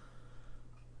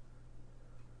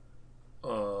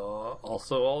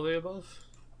 Also all the above?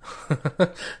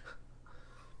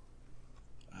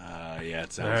 Yeah,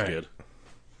 it sounds All right. good.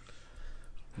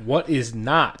 What is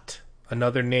not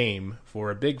another name for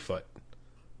a Bigfoot?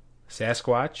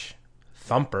 Sasquatch,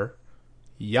 Thumper,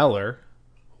 Yeller,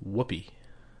 Whoopee.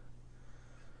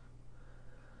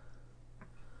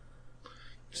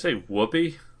 You say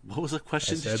whoopee? What was the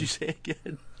question? I said- Did you say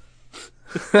again?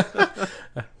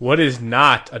 What is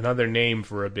not another name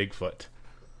for a Bigfoot?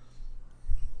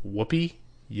 Whoopee,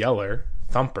 Yeller,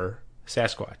 Thumper,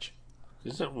 Sasquatch.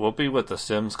 Isn't whoopee what the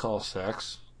Sims call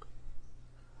sex?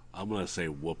 I'm gonna say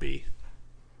whoopee.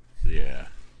 Yeah,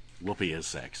 whoopee is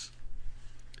sex.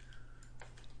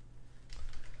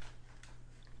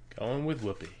 Going with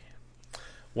Whoopi.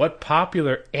 What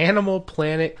popular Animal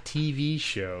Planet TV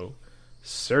show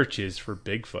searches for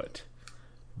Bigfoot?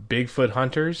 Bigfoot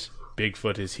Hunters,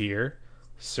 Bigfoot is Here,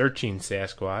 Searching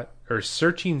Sasquatch, or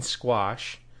Searching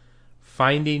Squash,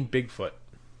 Finding Bigfoot.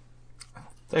 I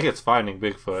think it's Finding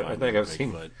Bigfoot. I think I've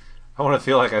seen. I want to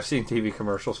feel like I've seen TV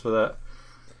commercials for that.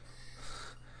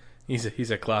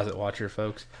 He's a closet watcher,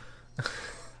 folks.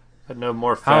 I know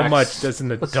more facts. How much does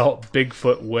an adult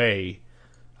Bigfoot weigh?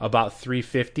 About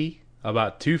 350,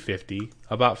 about 250,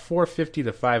 about 450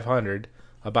 to 500,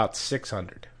 about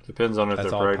 600. Depends on if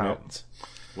That's they're all pregnant. pounds.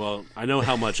 Well, I know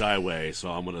how much I weigh, so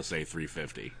I'm going to say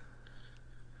 350.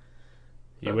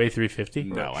 You weigh 350?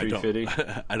 No, I 350?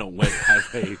 don't. I don't weigh.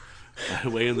 I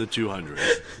weigh in the 200s.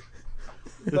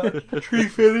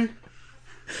 350?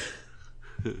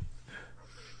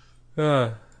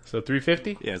 So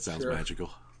 350? Yeah, it sounds magical.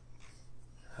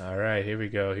 All right, here we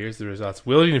go. Here's the results.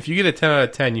 William, if you get a 10 out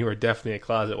of 10, you are definitely a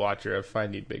closet watcher of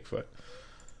Finding Bigfoot.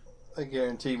 I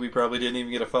guarantee we probably didn't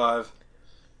even get a 5.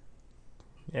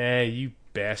 You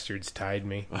bastards tied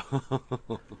me.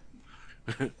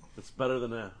 It's better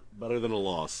than a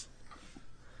loss.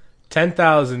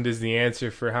 10,000 is the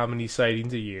answer for how many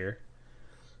sightings a year.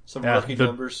 Some lucky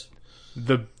numbers.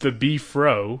 The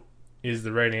B-Fro is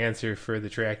the right answer for the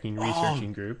tracking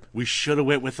researching group. We should have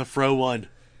went with the Fro one.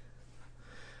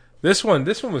 This one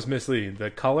was misleading.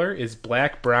 The color is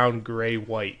black, brown, gray,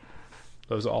 white.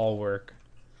 Those all work.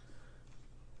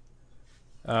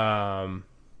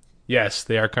 Yes,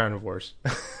 they are carnivores.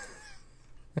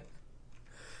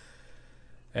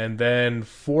 And then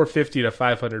 450 to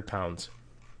 500 pounds.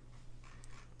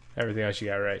 Everything else you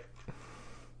got right.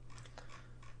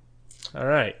 All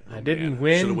right. I didn't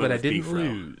win, but I didn't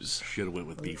lose. Should have went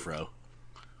with B-Fro.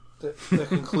 That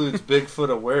concludes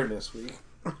Bigfoot Awareness Week.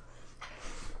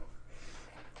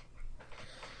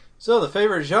 So the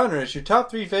favorite genre is your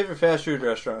top 3 favorite fast food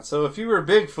restaurants. So if you were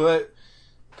Bigfoot,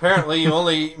 apparently you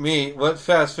only meet what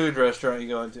fast food restaurant you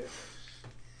going to?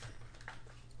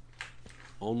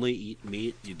 Only eat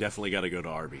meat. You definitely got to go to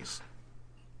Arby's.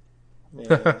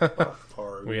 Yeah, fuck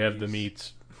Arby's. We have the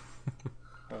meats.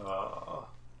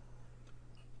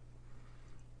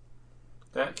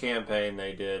 That campaign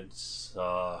they did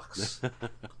sucks.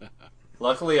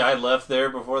 Luckily, I left there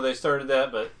before they started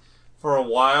that, but for a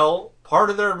while, part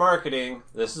of their marketing,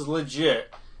 this is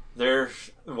legit,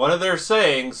 one of their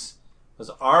sayings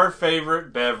was, our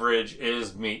favorite beverage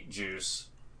is meat juice.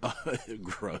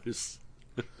 Gross.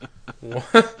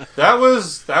 That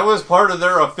was part of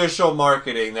their official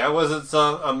marketing. That wasn't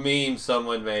a meme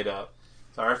someone made up.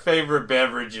 Our favorite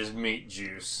beverage is meat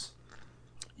juice.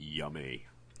 Yummy.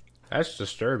 That's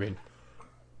disturbing.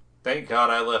 Thank God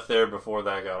I left there before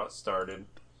that got started.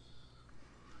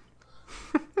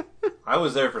 I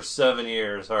was there for 7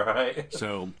 years, alright?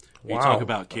 So, we Wow. talk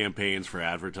about campaigns for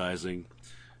advertising.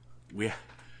 There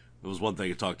was one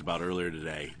thing I talked about earlier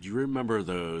today. Do you remember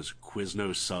those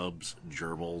Quiznos subs,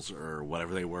 gerbils, or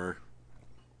whatever they were?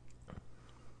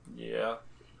 Yeah.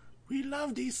 We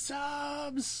love these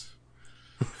subs!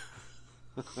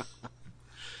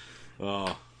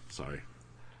 Oh, sorry.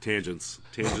 Tangents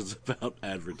about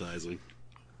advertising.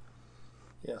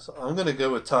 Yeah, so I'm going to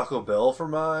go with Taco Bell for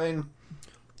mine.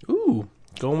 Ooh,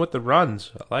 going with the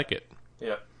runs. I like it.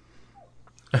 Yeah.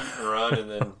 Run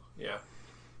and then, yeah.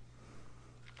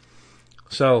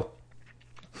 So,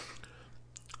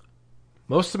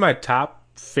 most of my top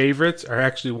favorites are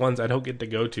actually ones I don't get to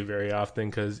go to very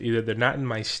often because either they're not in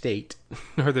my state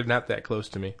or they're not that close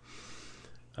to me.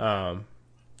 I'm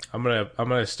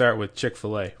gonna start with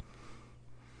Chick-fil-A.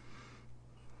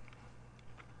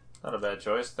 Not a bad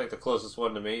choice. I think the closest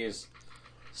one to me is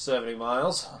 70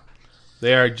 miles.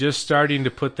 They are just starting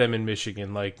to put them in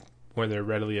Michigan, like where they're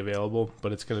readily available,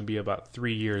 but it's going to be about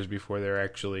 3 years before they're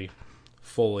actually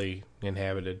fully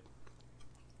inhabited.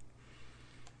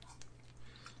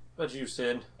 But you,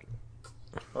 Sin?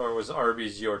 Or was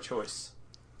Arby's your choice?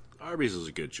 Arby's is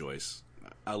a good choice.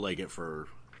 I like it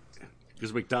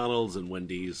because McDonald's and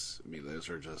Wendy's, I mean, those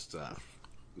are just, blah.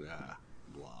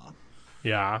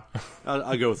 Yeah.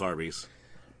 I'll go with Arby's.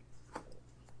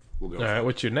 We'll go All with right, that.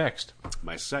 what's your next?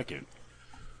 My second.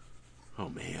 Oh,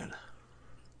 man.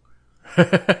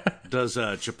 Does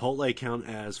Chipotle count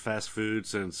as fast food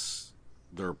since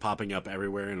they're popping up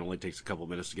everywhere and it only takes a couple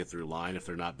minutes to get through line if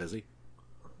they're not busy?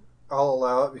 I'll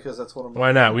allow it because that's one of my...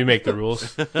 Why not? We make the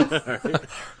rules. And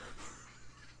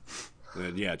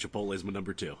yeah, Chipotle's my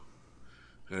number 2.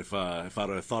 If I'd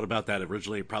have thought about that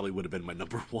originally, it probably would have been my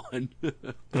number 1.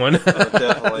 One.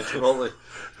 Definitely.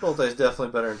 Chipotle's definitely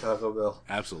better than Taco Bell.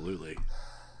 Absolutely.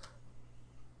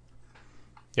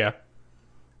 Yeah.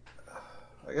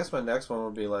 I guess my next one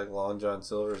would be like Long John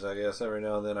Silver's. I guess every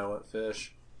now and then I want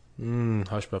fish.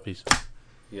 Hush puppies.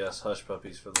 Yes, hush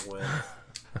puppies for the win.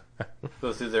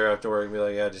 Go through there after work and be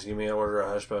like, yeah, just give me an order of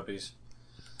hush puppies.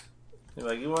 You're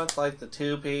like, you want like the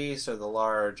 2-piece or the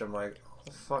large? I'm like, what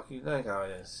the fuck you think how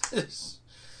it is?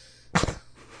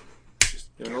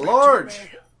 Give me the large.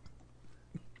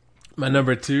 My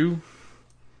number 2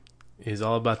 is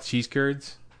all about cheese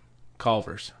curds.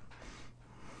 Culver's.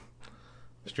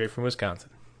 Straight from Wisconsin.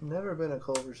 Never been a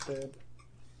Culver's fan.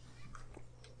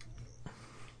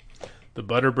 The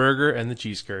butter burger and the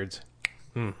cheese curds.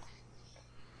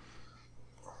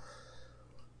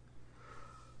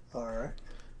 Alright.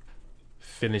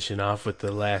 Finishing off with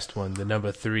the last one, the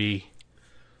number 3.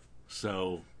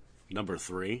 So, number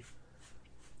 3,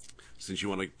 since you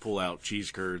want to pull out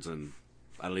cheese curds, and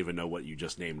I don't even know what you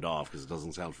just named off because it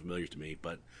doesn't sound familiar to me,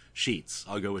 but Sheetz.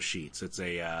 I'll go with Sheetz. It's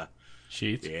a...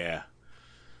 Sheetz? Yeah.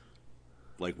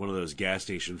 Like one of those gas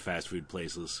station fast food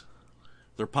places.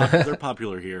 They're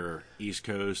popular here, East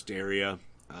Coast area.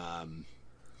 I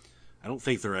don't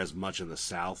think they're as much in the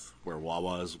South, where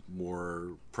Wawa is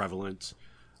more prevalent.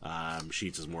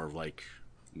 Sheetz is more of like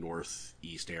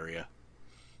northeast area,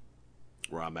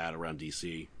 where I'm at, around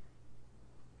DC.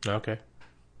 Okay.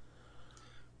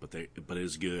 But it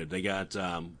is good. They got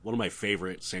one of my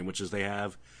favorite sandwiches they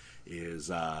have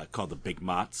is called the Big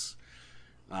Mott's.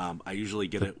 I usually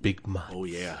get it. Big Mott. Oh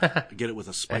yeah, I get it with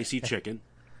a spicy chicken.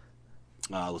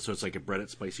 So it's like a breaded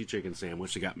spicy chicken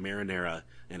sandwich. They got marinara,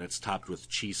 and it's topped with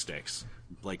cheese sticks,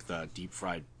 like the deep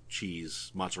fried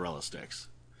cheese mozzarella sticks,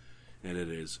 and it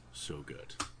is so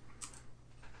good.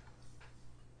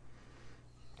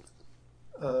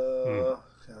 God,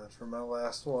 for my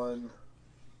last one,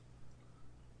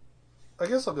 I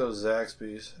guess I'll go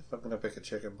Zaxby's if I'm gonna pick a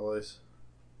chicken place.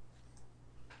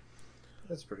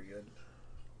 That's pretty good.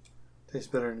 Tastes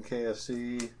better than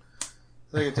KFC.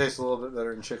 I think it tastes a little bit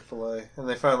better than Chick-fil-A. And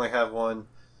they finally have one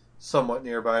somewhat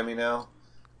nearby me now.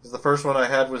 Because the first one I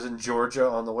had was in Georgia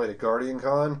on the way to Guardian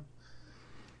Con.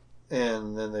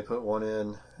 And then they put one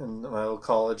in my old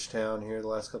college town here the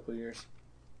last couple of years.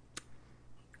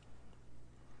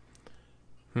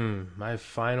 My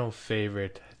final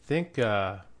favorite. I think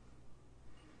I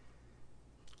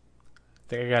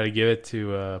got to give it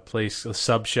to a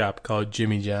sub shop called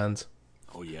Jimmy John's.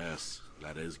 Oh yes,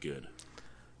 that is good.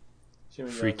 Jimmy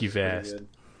John's Freaky is pretty fast. good.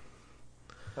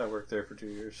 I worked there for 2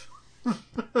 years.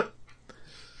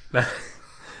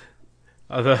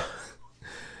 Although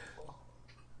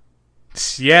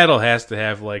Seattle has to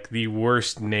have like the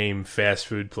worst name fast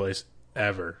food place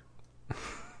ever.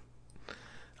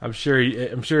 I'm sure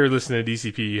listening to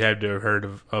DCP you had to have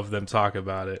heard of them talk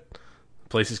about it. The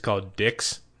place is called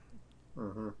Dick's.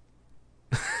 Mm-hmm.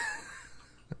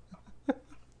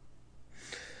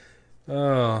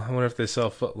 Oh, I wonder if they sell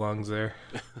footlongs there.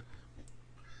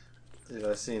 Dude,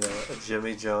 I seen a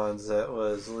Jimmy John's that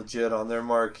was legit on their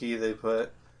marquee. They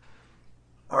put,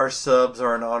 "Our subs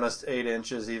are an honest 8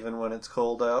 inches even when it's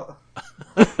cold out."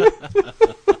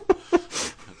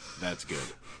 That's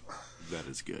good. That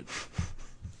is good.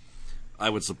 I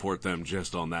would support them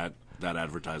just on that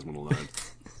advertisement alone.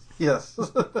 Yes.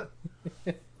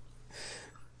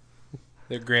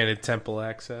 They're granted temple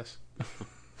access.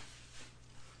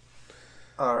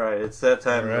 Alright, it's that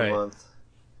time of the Alright. month.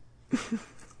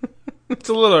 It's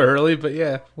a little early, but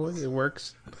yeah, it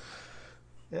works.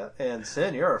 Yeah, and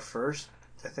Sin, you're our first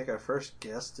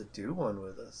guest to do one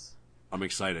with us. I'm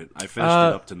excited. I finished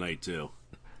it up tonight too.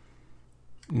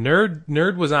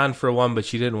 Nerd was on for one, but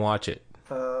she didn't watch it.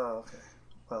 Oh, okay.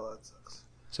 Well, that sucks.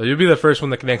 So you'll be the first one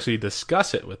that can actually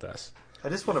discuss it with us. I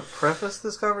just want to preface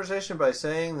this conversation by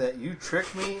saying that you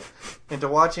tricked me into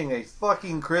watching a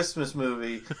fucking Christmas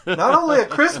movie. Not only a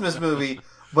Christmas movie,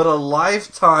 but a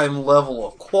lifetime level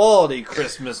of quality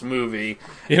Christmas movie.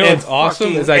 You know in what's awesome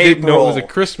fucking is I didn't know it was a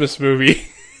April. Christmas movie.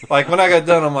 Like, when I got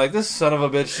done, I'm like, this son of a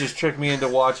bitch just tricked me into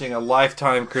watching a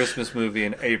lifetime Christmas movie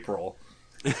in April.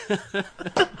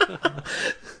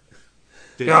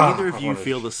 Did either of you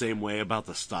feel the same way about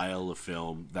the style of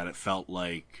film, that it felt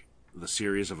like the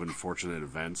series of unfortunate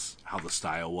events, how the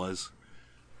style was?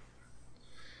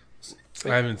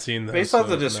 I haven't seen that. Based off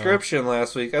the description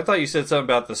last week, I thought you said something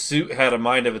about the suit had a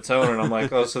mind of its own, and I'm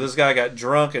like, oh, so this guy got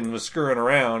drunk and was screwing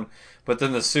around, but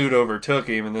then the suit overtook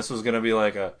him, and this was going to be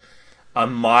like a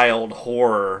mild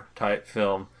horror type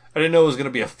film. I didn't know it was going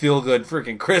to be a feel-good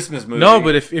freaking Christmas movie. No,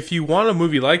 but if you want a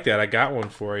movie like that, I got one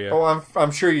for you. Oh,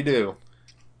 I'm sure you do.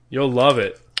 You'll love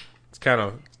it. It's got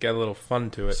a little fun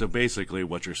to it. So basically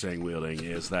what you're saying, Wielding,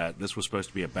 is that this was supposed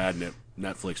to be a bad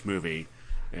Netflix movie,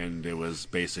 and it was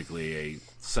basically a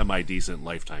semi-decent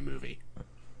Lifetime movie.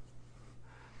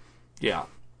 Yeah.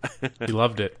 He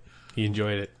loved it. He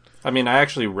enjoyed it. I mean, I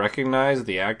actually recognize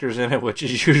the actors in it, which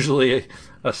is usually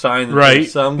a sign that Right.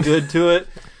 there's some good to it.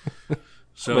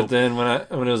 So But then when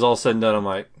it was all said and done, I'm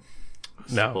like, this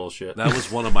is No. bullshit. that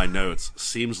was one of my notes.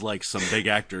 Seems like some big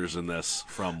actors in this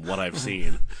from what I've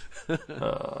seen.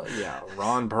 Yeah,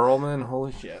 Ron Perlman,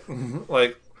 holy shit.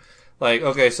 like,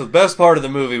 okay, so the best part of the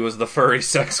movie was the furry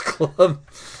sex club.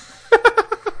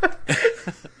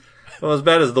 Well, as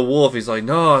bad as the wolf, he's like,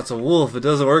 no, it's a wolf. It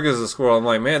doesn't work as a squirrel. I'm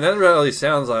like, man, that really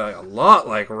sounds like a lot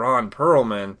like Ron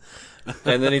Perlman.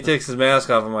 And then he takes his mask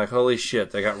off. I'm like, holy shit,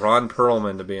 they got Ron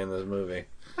Perlman to be in this movie.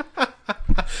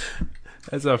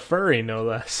 As a furry, no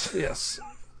less. Yes.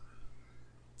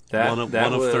 One of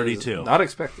was 32. Not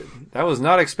expected. That was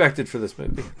not expected for this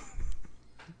movie.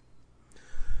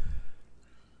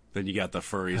 Then you got the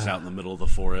furries out in the middle of the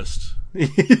forest.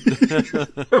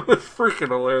 It was freaking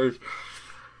hilarious.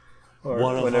 Or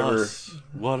One of whenever- us.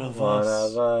 One of One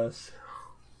us. of us.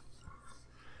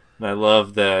 And I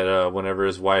love that whenever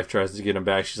his wife tries to get him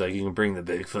back, she's like, you can bring the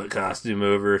Bigfoot costume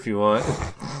over if you want.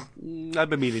 I've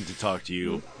been meaning to talk to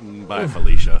you. Bye,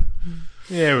 Felicia.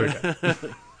 Yeah, we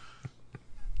go.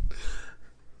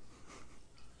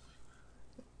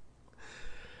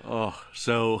 Oh,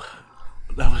 so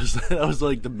that was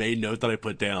like the main note that I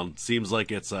put down. Seems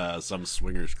like it's some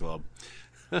swingers club.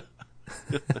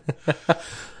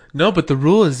 No, but the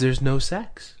rule is there's no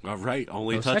sex. All right,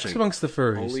 only No touching. sex amongst the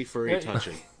furries. Only furry Yeah.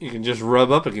 touching. You can just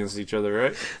rub up against each other,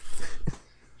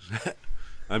 right?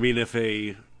 I mean, if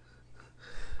they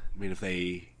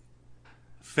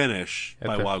finish At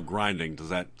by the- while grinding, does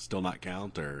that still not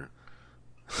count, or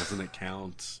doesn't it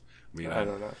count? I mean, I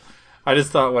don't know. I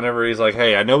just thought whenever he's like,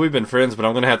 hey, I know we've been friends, but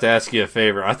I'm going to have to ask you a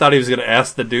favor. I thought he was going to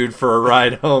ask the dude for a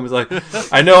ride home. He's like,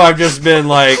 I know I've just been,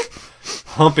 like,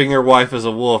 humping your wife as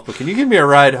a wolf, but can you give me a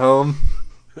ride home?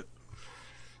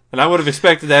 And I would have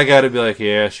expected that guy to be like,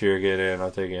 yeah, sure, get in. I'll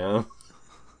take you home.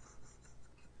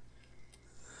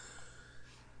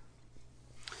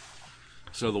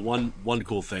 So the one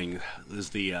cool thing is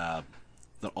the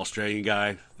Australian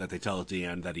guy that they tell at the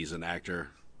end that he's an actor,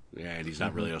 and he's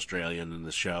not really Australian in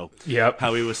the show. Yep.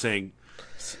 How he was saying,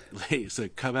 he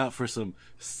said, "Come out for some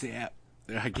sap."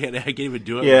 I can't even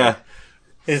do it. Yeah. right.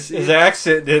 His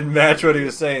accent didn't match what he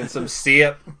was saying. Some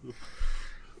sip.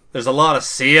 There's a lot of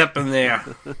sip in there.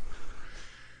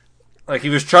 Like he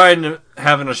was trying to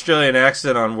have an Australian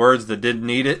accent on words that didn't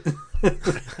need it.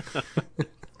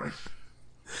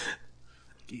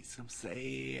 Get some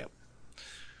sap.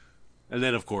 And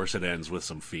then, of course, it ends with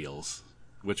some feels,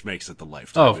 which makes it the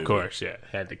Lifetime Oh, of movie. course, yeah.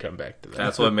 Had to come back to that.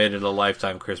 That's what made it a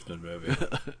Lifetime Christmas movie.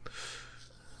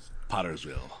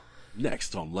 Pottersville.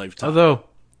 Next on Lifetime. Although,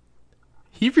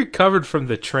 he recovered from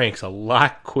the tranks a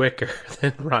lot quicker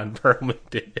than Ron Perlman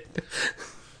did.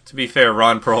 To be fair,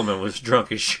 Ron Perlman was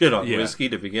drunk as shit on Yeah. whiskey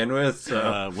to begin with.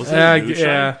 So. Was it moonshine?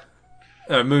 yeah.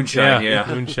 Moonshine, yeah.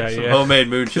 Moonshine, Some yeah. homemade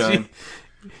moonshine.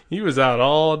 He was out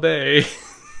all day.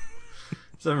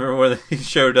 So I remember when he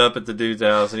showed up at the dude's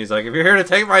house and he's like, if you're here to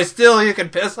take my still, you can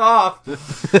piss off.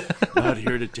 Not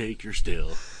here to take your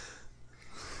still.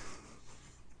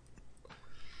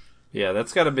 Yeah,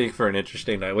 that's got to be for an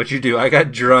interesting night. What you do? I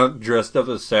got drunk, dressed up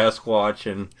as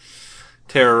Sasquatch, and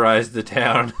terrorized the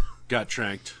town. Got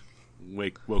tranked.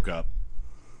 Woke up.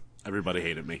 Everybody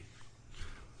hated me.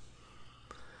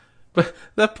 But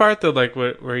that part, though, like,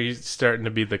 where he's starting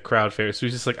to be the crowd favorite, so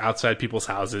he's just, like, outside people's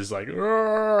houses, like,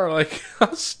 "Roar," like,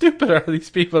 how stupid are these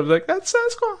people? I'm like, that's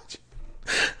Sasquatch.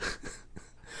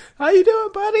 How you doing,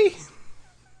 buddy?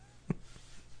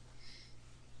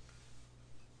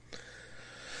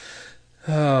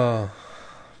 Oh.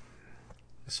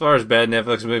 As far as bad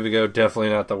Netflix movie go, definitely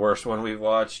not the worst one we've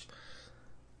watched.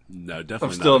 No,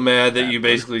 definitely I'm still not mad that bad you one.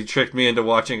 basically tricked me into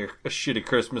watching a shitty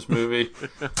Christmas movie.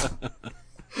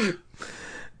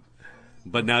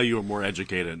 But now you are more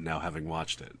educated now having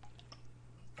watched it.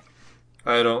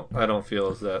 I don't feel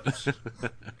as that.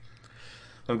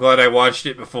 I'm glad I watched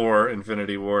it before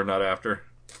Infinity War, not after.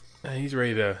 He's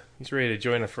ready to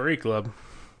join a furry club.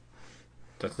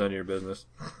 That's none of your business.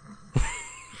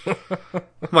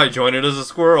 Might join it as a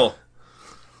squirrel.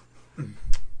 And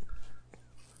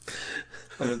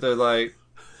if they're like,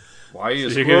 why are you a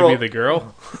So you're squirrel? gonna be the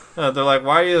girl? They're like,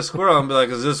 why are you a squirrel? I'm be like,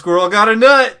 'cause this squirrel got a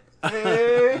nut.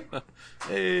 Hey.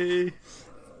 Hey.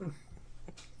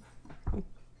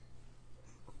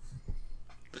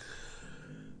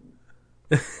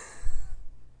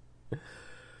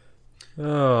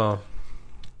 Oh.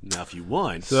 Now, if you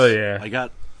want, So, yeah. I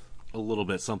got a little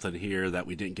bit something here that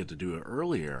we didn't get to do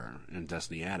earlier in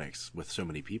Destiny Addicts with so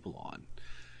many people on.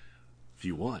 If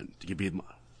you want to give me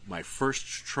my first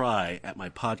try at my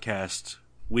podcast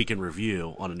week in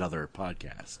review on another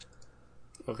podcast.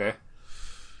 Okay.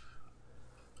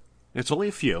 It's only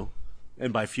a few,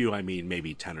 and by few I mean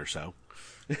maybe 10 or so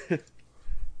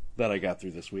that I got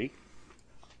through this week.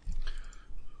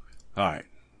 All right,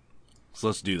 so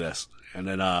let's do this. And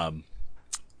then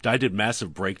I did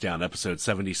Massive Breakdown, episode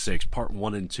 76, part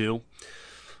 1 and 2.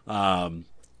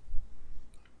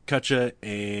 Kutcha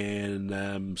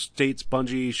and states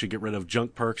Bungie should get rid of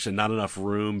junk perks and not enough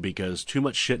room because too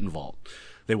much shit in Vault.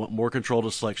 They want more control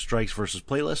to select strikes versus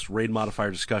playlists, raid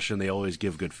modifier discussion. They always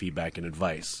give good feedback and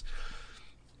advice.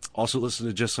 Also listen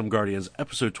to Just Some Guardians,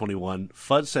 episode 21.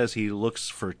 Fudd says he looks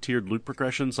for tiered loot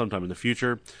progression sometime in the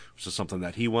future, which is something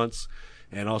that he wants,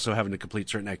 and also having to complete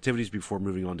certain activities before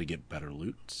moving on to get better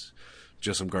loot.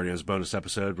 Just Some Guardians bonus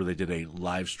episode where they did a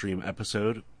live stream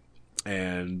episode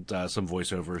and some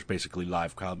voiceovers, basically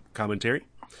live commentary.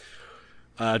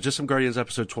 Just Some Guardians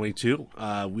episode 22.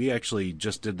 We actually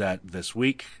just did that this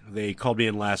week. They called me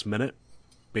in last minute,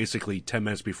 basically 10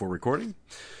 minutes before recording.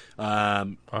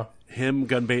 Him,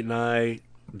 Gunbait, and I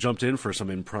jumped in for some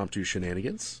impromptu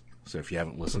shenanigans. So if you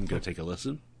haven't listened, go take a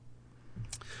listen.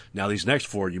 Now, these next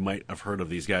 4, you might have heard of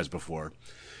these guys before.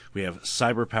 We have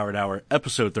Cyber Powered Hour,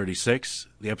 episode 36.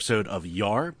 The episode of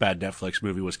Yar, bad Netflix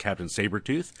movie, was Captain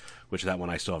Sabretooth, which that one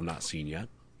I still have not seen yet.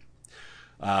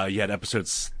 You had episode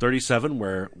 37,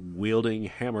 where Wielding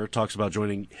Hammer talks about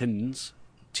joining Hinden's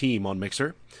team on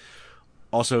Mixer.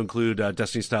 Also include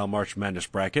Destiny Style March Madness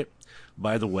bracket.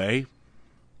 By the way,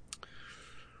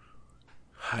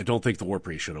 I don't think the War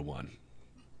Priest should have won.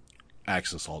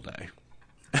 Axis all day.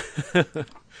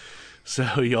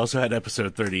 So you also had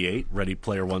episode 38, Ready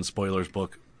Player One spoilers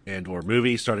book and or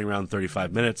movie, starting around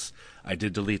 35 minutes. I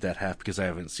did delete that half because I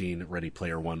haven't seen Ready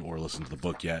Player One or listened to the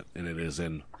book yet, and it is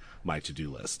in my to-do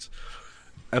list.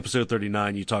 Episode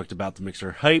 39, you talked about the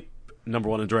Mixer hype, number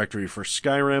 1 in directory for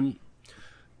Skyrim.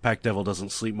 Pack Devil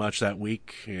doesn't sleep much that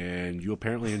week, and you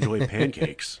apparently enjoy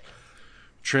pancakes.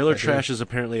 Trailer trash is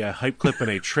apparently a hype clip in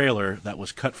a trailer that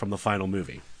was cut from the final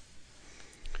movie.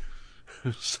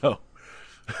 So,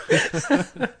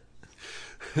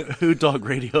 Hood Dog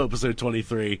Radio episode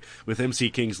 23 with MC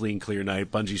Kingsley and Clear Night.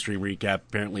 Bungie stream recap.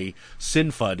 Apparently,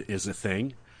 Sinfud is a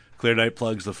thing. Clear Night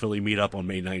plugs the Philly meetup on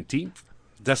May 19th.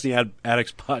 Destiny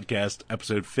Addicts podcast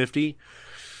episode 50.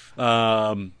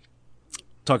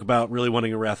 Talk about really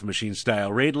wanting a Wrath of Machine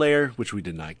style raid layer, which we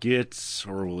did not get,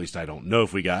 or at least I don't know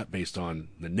if we got based on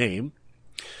the name.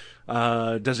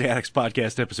 Destiny Addicts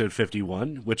podcast episode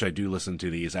 51, which I do listen to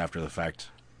these after the fact,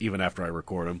 even after I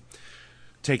record them.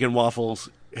 Taking waffles,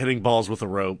 hitting balls with a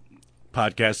rope,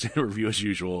 podcast interview as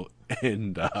usual,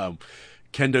 and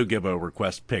Kendo Gibbo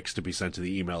requests pics to be sent to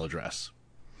the email address.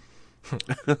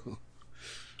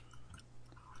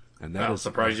 And I'm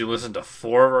surprised you listened to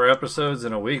 4 of our episodes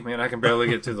in a week, man. I can barely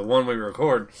get to the one we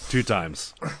record. 2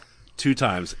 times. 2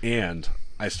 times, and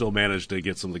I still managed to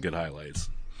get some of the good highlights.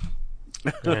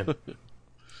 Now,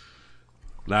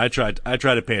 I try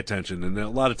to pay attention, and a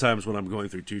lot of times when I'm going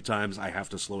through 2 times, I have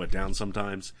to slow it down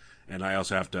sometimes, and I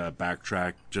also have to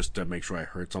backtrack just to make sure I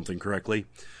heard something correctly,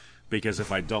 because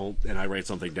if I don't, and I write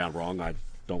something down wrong, I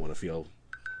don't want to feel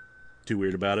too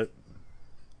weird about it.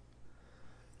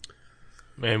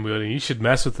 Man, Willie, you should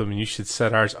mess with him, and you should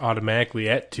set ours automatically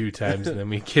at 2 times, and then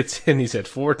when he gets in, he's at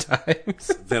 4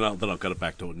 times. Then I'll cut it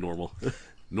back to normal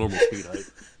speed height.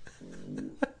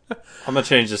 I'm gonna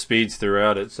change the speeds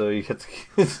throughout it, so you get to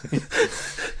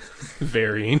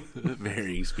Varying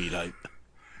speed height.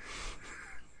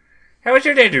 How was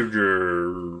your day?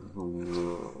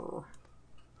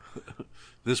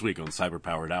 This week on Cyber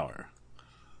Powered Hour,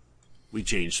 we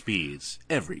change speeds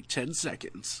every 10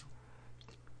 seconds.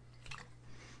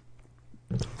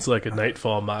 It's like a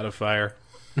Nightfall modifier.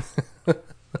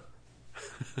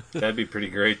 That'd be pretty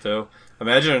great, though.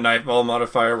 Imagine a Nightfall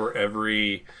modifier where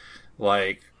every,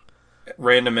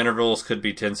 random intervals could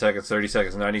be 10 seconds, 30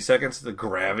 seconds, 90 seconds. The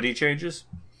gravity changes.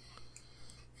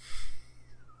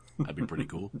 That'd be pretty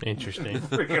cool. Interesting.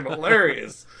 Freaking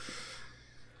hilarious.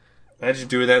 Imagine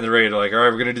doing that in the raid. Like, all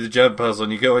right, we're going to do the jump puzzle.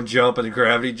 And you go and jump, and the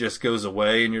gravity just goes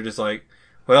away. And you're just like,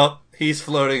 well, he's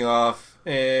floating off,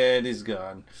 and he's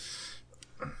gone.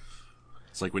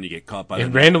 It's like when you get caught by it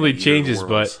randomly changes,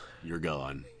 but you're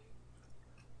gone.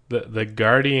 The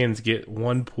Guardians get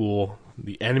one pool,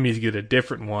 the enemies get a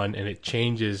different one, and it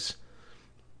changes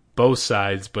both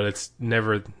sides, but it's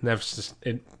never it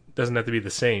doesn't have to be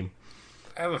the same.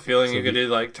 I have a feeling you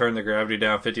could turn the gravity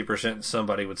down 50% and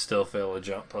somebody would still fail a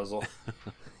jump puzzle.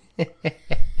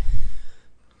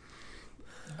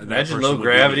 Imagine low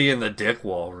gravity in the dick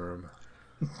wall room.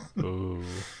 Ooh.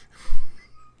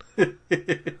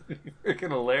 Freaking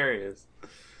hilarious.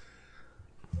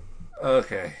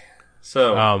 Okay.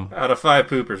 So, out of 5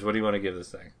 poopers, what do you want to give this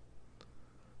thing?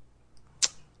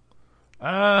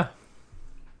 I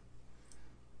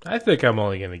think I'm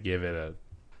only going to give it a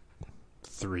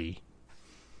 3.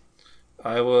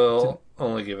 I will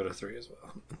only give it a 3 as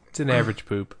well. It's an average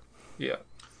poop. Yeah.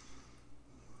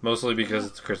 Mostly because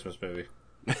it's a Christmas movie.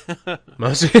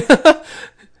 Mostly.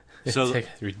 So,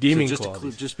 redeeming just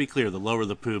qualities. just be clear, the lower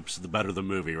the poops, the better the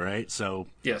movie, right? So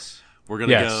Yes. we're going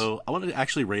to Yes. go... I want to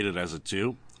actually rate it as a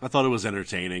 2. I thought it was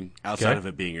entertaining, outside of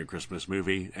it being a Christmas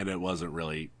movie, and it wasn't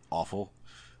really awful.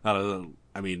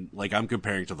 I mean, like, I'm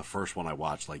comparing to the first one I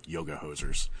watched, like Yoga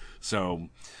Hosers. So,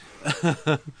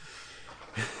 I'm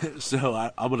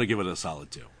going to give it a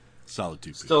solid 2. Solid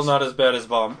 2 poops. Still not as bad as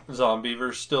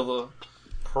Zombievers. Still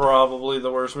probably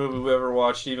the worst movie we ever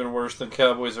watched. Even worse than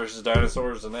Cowboys versus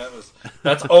Dinosaurs, and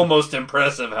that's almost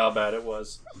impressive how bad it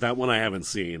was. That one I haven't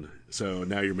seen, so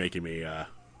now you're making me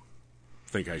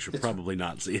think I should probably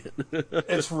not see it.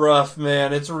 It's rough,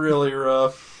 man. It's really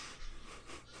rough.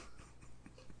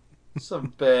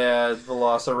 Some bad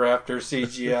Velociraptor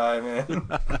CGI, man.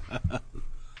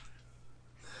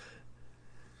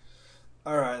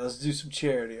 Alright, let's do some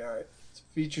charity. Alright.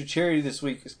 Featured charity this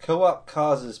week is Co-op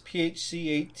Causes PHC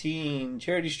 18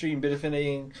 charity stream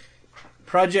benefiting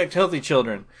Project Healthy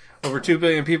Children. Over 2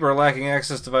 billion people are lacking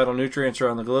access to vital nutrients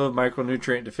around the globe.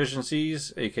 Micronutrient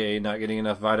deficiencies, aka not getting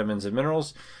enough vitamins and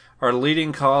minerals, are the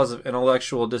leading cause of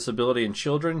intellectual disability in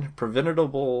children,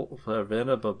 preventable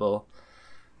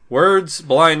words,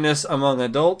 blindness among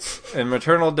adults, and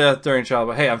maternal death during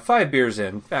childbirth. Hey, I'm 5 beers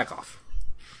in. Back off.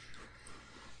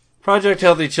 Project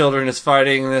Healthy Children is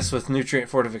fighting this with nutrient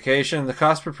fortification. The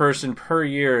cost per person per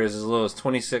year is as low as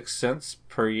 26 cents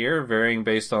per year, varying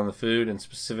based on the food and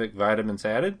specific vitamins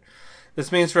added.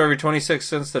 This means for every 26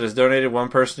 cents that is donated, one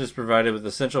person is provided with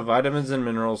essential vitamins and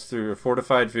minerals through a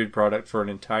fortified food product for an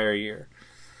entire year.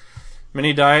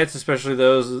 Many diets, especially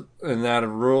those in that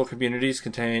of rural communities,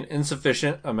 contain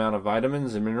insufficient amount of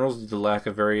vitamins and minerals due to lack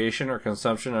of variation or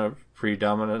consumption of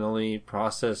predominantly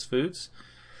processed foods.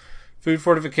 Food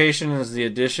fortification is the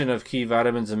addition of key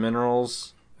vitamins and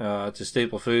minerals to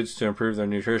staple foods to improve their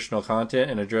nutritional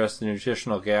content and address the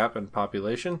nutritional gap in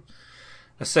population.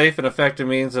 A safe and effective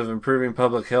means of improving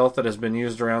public health that has been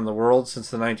used around the world since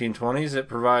the 1920s. It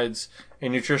provides a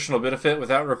nutritional benefit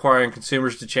without requiring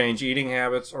consumers to change eating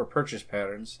habits or purchase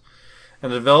patterns.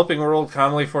 In the developing world,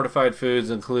 commonly fortified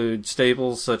foods include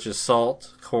staples such as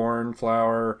salt, corn,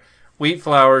 flour, wheat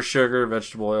flour, sugar,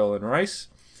 vegetable oil, and rice.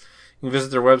 You can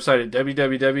visit their website at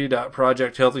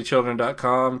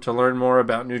www.projecthealthychildren.com to learn more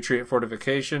about nutrient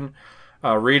fortification,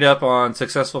 read up on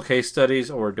successful case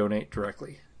studies, or donate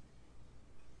directly.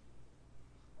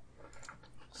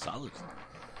 Solid.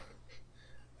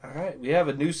 All right, we have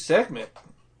a new segment.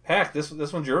 Hack, this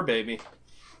one's your baby.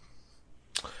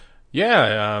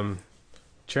 Yeah,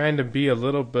 trying to be a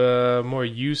little bit more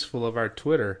useful of our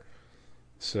Twitter.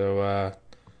 So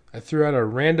I threw out a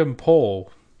random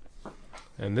poll.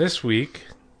 And this week,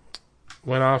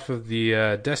 went off of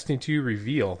the Destiny 2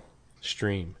 reveal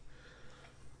stream.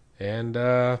 And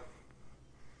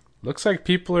looks like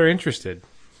people are interested.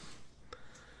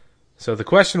 So the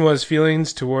question was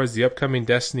feelings towards the upcoming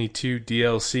Destiny 2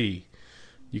 DLC.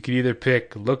 You could either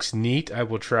pick looks neat, I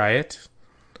will try it,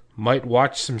 might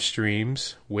watch some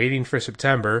streams, waiting for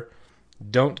September,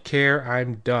 don't care,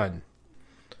 I'm done.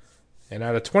 And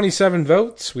out of 27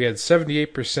 votes, we had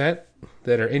 78%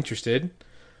 that are interested,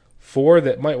 4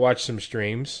 that might watch some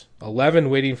streams, 11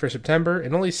 waiting for September,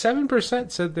 and only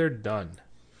 7% said they're done.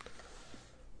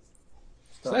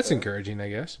 So that's encouraging, I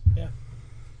guess. Yeah.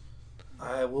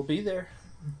 I will be there.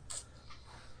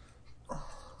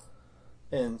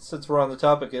 And since we're on the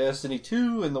topic of Destiny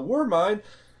 2 and the Warmind,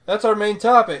 that's our main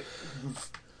topic.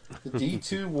 The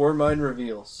D2 Warmind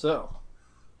reveal. So,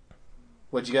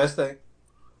 what'd you guys think?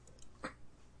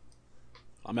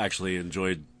 I'm actually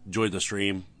enjoyed the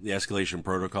stream. The escalation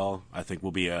protocol, I think, will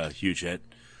be a huge hit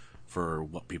for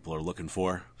what people are looking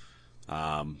for.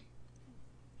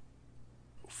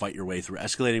 Fight your way through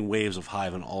escalating waves of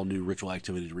Hive and all new ritual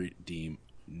activity to redeem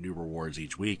new rewards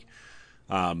each week.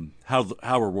 How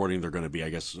rewarding they're going to be, I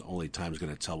guess only time's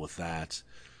going to tell with that.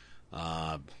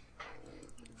 I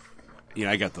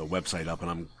got the website up and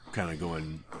I'm kind of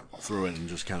going through it and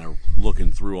just kind of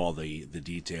looking through all the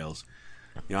details.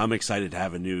 I'm excited to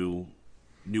have a new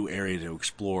area to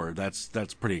explore. That's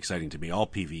pretty exciting to me. All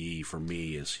PvE for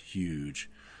me is huge.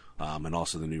 And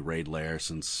also the new raid lair,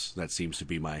 since that seems to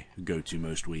be my go-to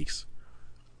most weeks.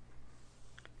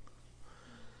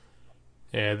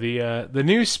 Yeah, the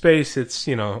new space, it's,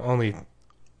 only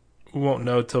we won't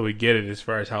know till we get it as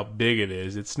far as how big it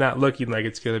is. It's not looking like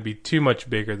it's going to be too much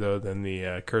bigger though than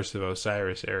the Curse of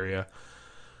Osiris area.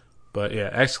 But yeah,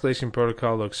 Escalation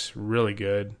Protocol looks really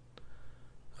good.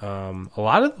 A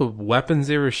lot of the weapons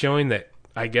they were showing that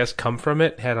I guess come from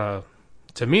it to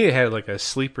me it had like a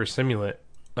sleeper simulant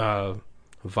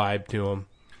vibe to them.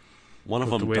 One of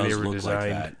them the way does they were look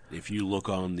designed. like that. If you look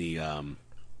on the, I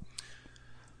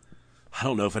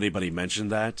don't know if anybody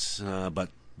mentioned that, but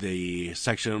the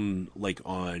section like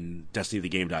on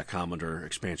DestinyTheGame.com under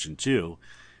Expansion 2,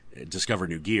 Discover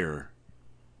New Gear,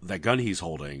 that gun he's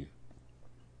holding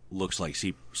looks like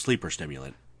sleeper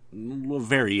stimulant. A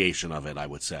variation of it, I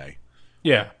would say.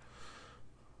 Yeah.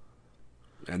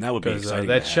 And that would be exciting.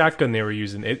 That to have. shotgun they were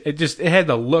using, it had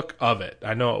the look of it.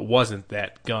 I know it wasn't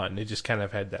that gun. It just kind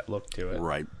of had that look to it.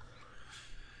 Right.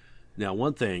 Now,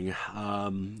 one thing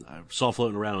I saw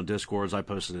floating around on Discords, I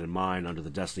posted it in mine under the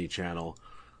Destiny channel,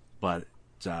 but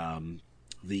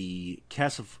the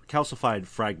calcified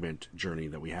fragment journey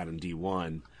that we had in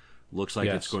D1 looks like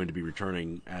it's going to be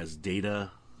returning as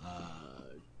data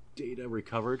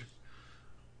recovered.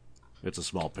 It's a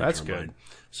small picture. That's of good. mine.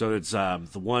 So it's the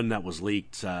one that was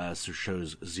leaked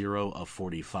shows 0 of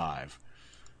 45.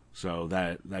 So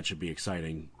that should be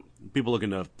exciting. People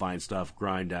looking to find stuff,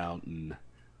 grind out, and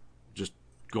just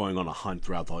going on a hunt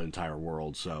throughout the entire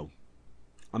world. So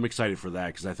I'm excited for that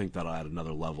because I think that'll add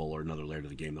another level or another layer to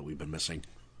the game that we've been missing.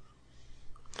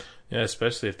 Yeah,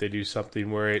 especially if they do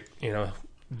something where it,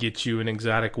 gets you an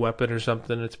exotic weapon or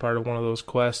something. It's part of one of those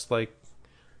quests like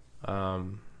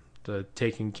the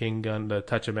Taken King gun, the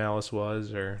Touch of Malice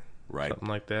was, or something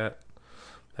like that.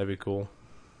 That'd be cool.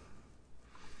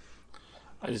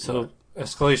 I just hope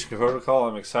Escalation Protocol,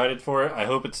 I'm excited for it. I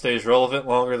hope it stays relevant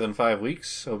longer than 5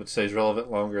 weeks. I hope it stays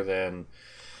relevant longer than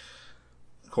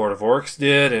Court of Orcs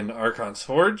did and Archon's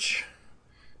Forge.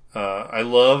 I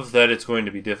love that it's going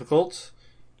to be difficult.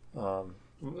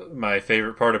 My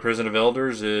favorite part of Prison of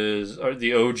Elders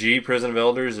the OG Prison of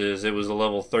Elders it was a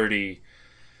level 5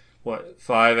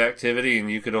 activity,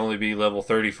 and you could only be level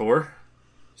 34.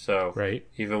 So right.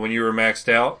 Even when you were maxed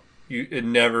out, it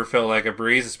never felt like a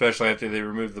breeze, especially after they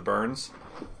removed the burns.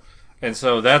 And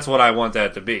so that's what I want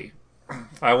that to be.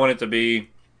 I want it to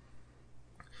be,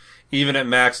 even at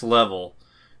max level,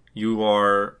 you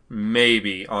are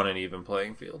maybe on an even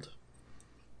playing field.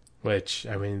 Which,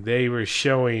 they were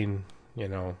showing,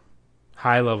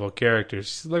 high-level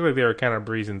characters. It looked like they were kind of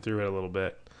breezing through it a little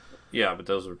bit. Yeah, but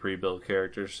those were pre-built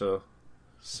characters, so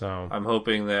I'm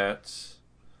hoping that.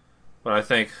 But I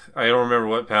don't remember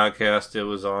what podcast it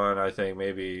was on. I think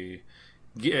maybe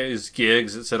is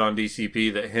Giggs that said on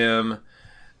DCP that him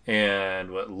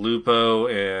and Lupo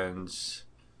and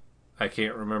I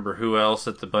can't remember who else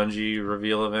at the Bungie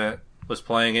reveal event was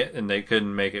playing it, and they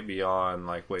couldn't make it beyond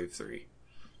like Wave 3.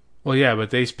 Well, yeah,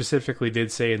 but they specifically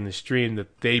did say in the stream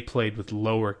that they played with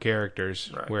lower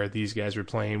characters, where these guys were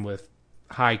playing with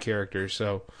high characters.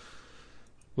 So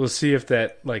we'll see if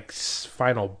that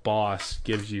final boss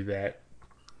gives you that,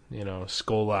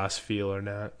 Skolas feel or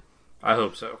not. I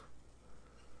hope so.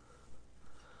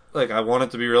 I want it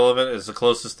to be relevant. It's the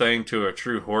closest thing to a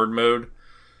true horde mode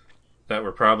that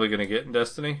we're probably going to get in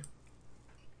Destiny.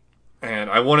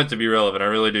 And I want it to be relevant. I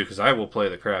really do, because I will play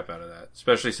the crap out of that,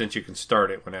 especially since you can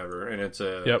start it whenever. And it's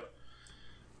I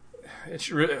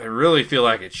really feel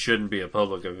like it shouldn't be a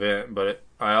public event, but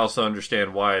I also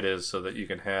understand why it is, so that you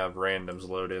can have randoms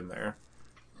load in there.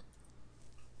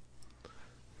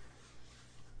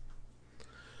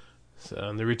 So,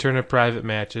 and the return of private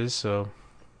matches, so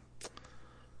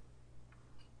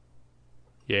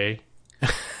yay.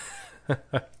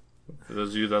 For those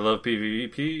of you that love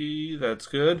PvP, that's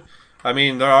good.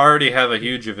 They already have a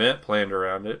huge event planned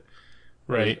around it.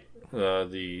 Right.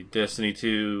 The Destiny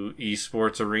 2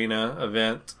 Esports Arena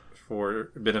event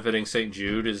for benefiting St.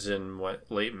 Jude is in,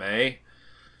 late May.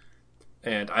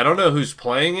 And I don't know who's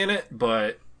playing in it,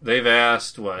 but they've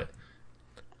asked,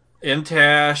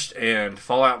 Intashed and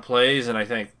Fallout Plays, and I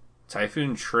think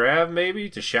Typhoon Trav, maybe,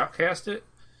 to shoutcast it?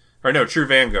 Or no, True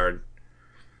Vanguard.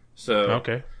 So,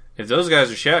 okay. If those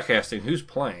guys are shoutcasting, who's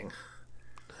playing?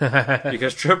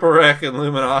 Because Triple Wreck and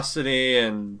Luminosity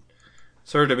and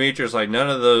Sir Demetrius, none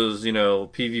of those,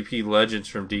 PvP legends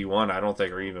from D1, I don't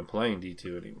think are even playing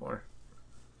D2 anymore.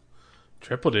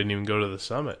 Triple didn't even go to the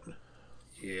summit.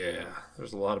 Yeah,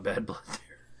 there's a lot of bad blood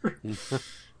there.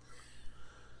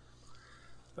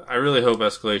 I really hope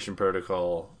Escalation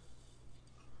Protocol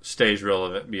stays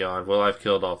relevant beyond, I've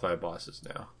killed all 5 bosses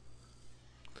now.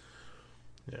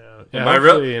 Yeah. And by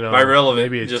relevant,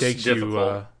 maybe it just takes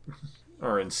difficult.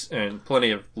 And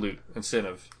plenty of loot,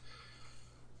 incentive.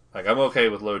 I'm okay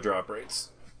with low drop rates.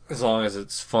 as long as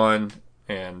it's fun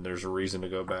and there's a reason to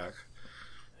go back.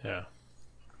 Yeah.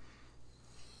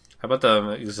 How about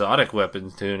the exotic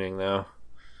weapons tuning, though?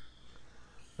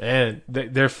 Man,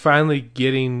 they're finally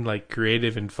getting like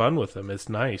creative and fun with them. It's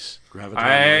nice. Graviton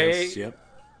Lance, yep.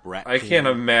 Rat I can't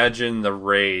imagine the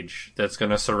rage that's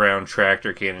going to surround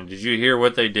Tractor Cannon. Did you hear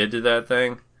what they did to that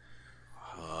thing?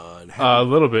 A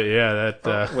little bit, yeah.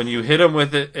 That When you hit them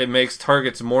with it, it makes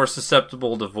targets more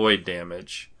susceptible to void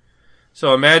damage.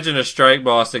 So imagine a strike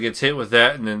boss that gets hit with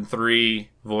that and then 3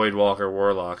 Void Walker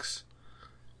Warlocks.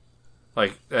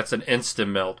 Like, that's an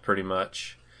instant melt, pretty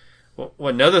much. Well,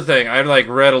 another thing, I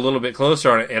read a little bit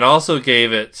closer on it. It also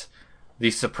gave it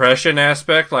the suppression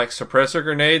aspect, like suppressor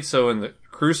grenades. So in the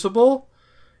Crucible,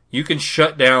 you can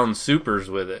shut down supers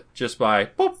with it just by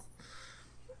boop.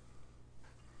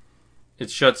 It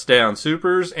shuts down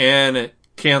supers and it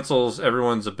cancels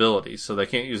everyone's abilities, so they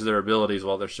can't use their abilities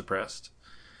while they're suppressed.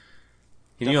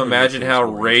 Can you imagine how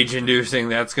rage-inducing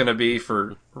that's going to be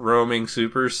for roaming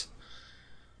supers?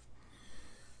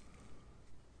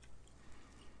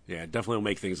 Yeah, it definitely will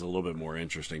make things a little bit more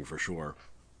interesting for sure.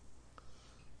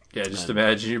 Yeah, just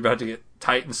imagine you're about to get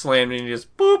Titan slammed and you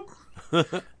just boop.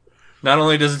 Not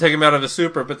only does it take them out of the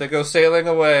super, but they go sailing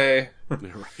away.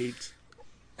 Right.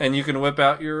 And you can whip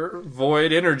out your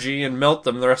void energy and melt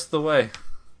them the rest of the way.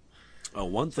 Oh,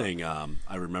 one thing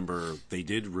I remember, they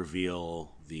did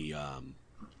reveal the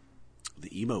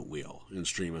emote wheel in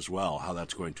stream as well, how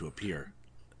that's going to appear.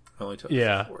 It only took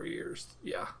 4 years.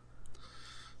 Yeah.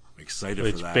 I'm excited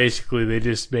which for that. basically they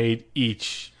just made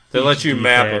each. They let you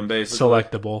map D-pad them, basically.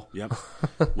 selectable. Yep.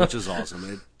 Which is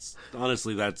awesome.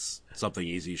 Honestly, that's something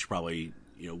easy. You should probably,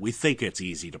 we think it's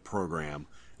easy to program,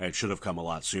 and it should have come a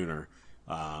lot sooner.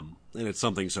 And it's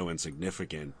something so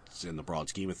insignificant in the broad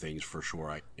scheme of things, for sure.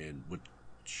 I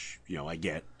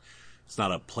get it's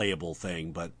not a playable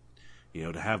thing, but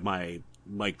to have my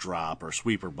mic drop or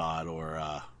sweeper bot,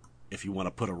 or if you want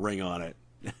to put a ring on it,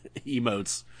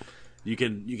 emotes, you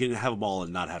can have them all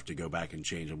and not have to go back and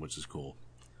change them, which is cool.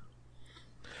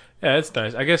 Yeah, that's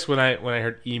nice. I guess when I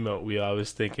heard emote wheel, I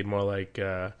was thinking more like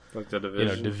the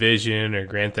Division. Division or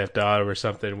Grand Theft Auto or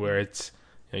something where it's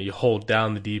you hold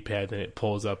down the D-pad and it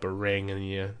pulls up a ring and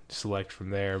you select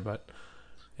from there. But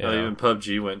even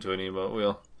PUBG went to an emote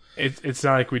wheel. It's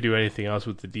not like we do anything else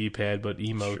with the D-pad but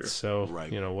emotes. Sure. So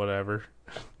Right. Whatever.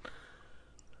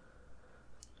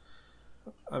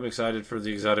 I'm excited for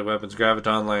the exotic weapons.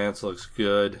 Graviton Lance looks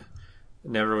good.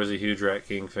 Never was a huge Rat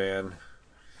King fan.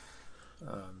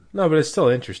 No, but it's still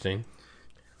interesting.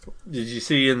 Did you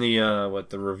see in the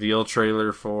the reveal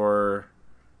trailer for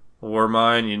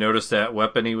Warmind? You noticed that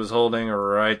weapon he was holding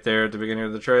right there at the beginning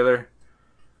of the trailer?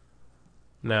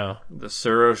 No. The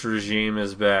Suros regime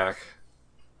is back.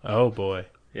 Oh boy.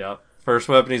 Yep. First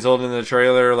weapon he's holding in the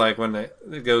trailer, like when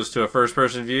it goes to a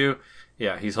first-person view.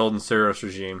 Yeah, he's holding Suros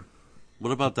regime.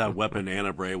 What about that weapon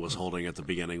Anna Bray was holding at the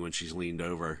beginning when she's leaned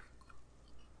over?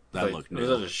 That looked new. Was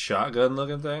that a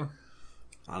shotgun-looking thing?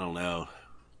 I don't know.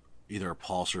 Either a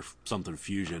pulse or something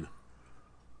fusion.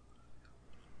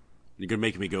 You're gonna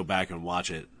make me go back and watch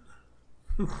it.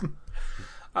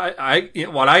 What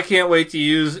I can't wait to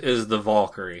use is the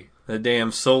Valkyrie, the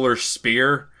damn solar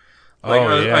spear.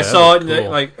 I saw it.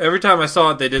 Cool. Every time I saw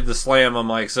it, they did the slam. I'm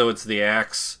like, so it's the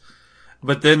axe.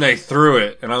 But then they threw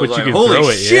it, and I was like,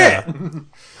 holy shit! Yeah.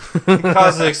 It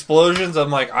causes explosions.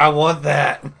 I'm like, I want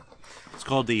that. It's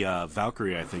called the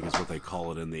Valkyrie, I think, is what they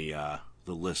call it in the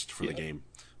list for the game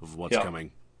of what's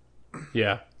coming.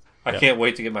 Yeah. I can't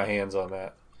wait to get my hands on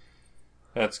that.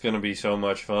 That's going to be so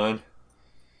much fun.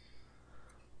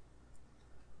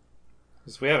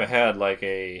 Because we haven't had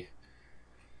a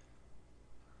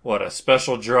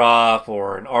special drop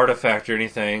or an artifact or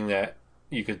anything that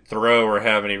you could throw or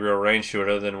have any real range to it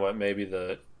other than maybe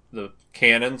the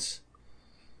cannons.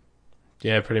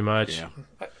 Yeah, pretty much. Yeah.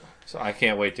 So I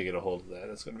can't wait to get a hold of that.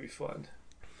 That's going to be fun.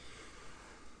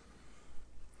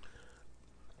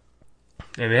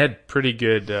 And it had pretty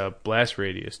good blast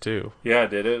radius too. Yeah,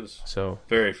 it is. So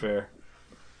Very fair.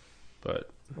 but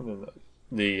And then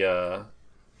the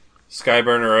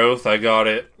Skyburner Oath, I got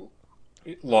it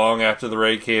long after the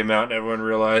raid came out and everyone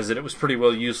realized that it was pretty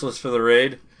well useless for the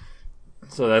raid.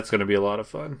 So that's going to be a lot of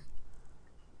fun.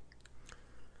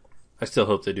 I still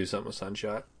hope they do something with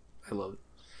Sunshot. I love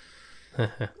it.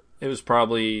 It was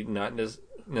probably not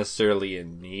necessarily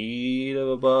in need of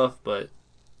a buff, but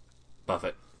buff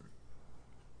it.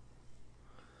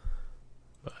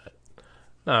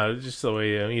 no, it's just the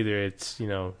way either it's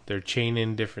they're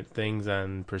chaining different things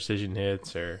on precision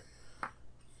hits, or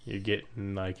you're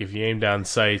getting if you aim down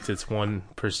sights, it's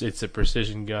it's a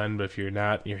precision gun, but if you're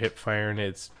not, you're hip firing,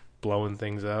 it's blowing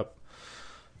things up.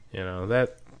 You know,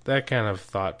 that kind of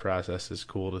thought process is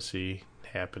cool to see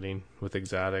happening with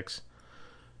exotics.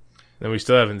 And we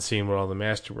still haven't seen what all the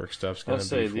Masterwork stuff's going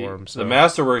to be for them. So. The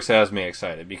Masterworks has me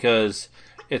excited because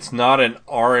it's not an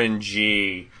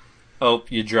RNG, oh,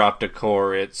 you dropped a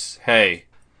core. It's, hey,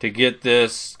 to get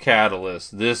this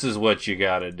catalyst, this is what you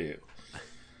got to do.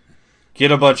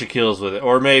 Get a bunch of kills with it.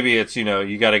 Or maybe it's, you know,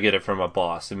 you got to get it from a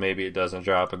boss, and maybe it doesn't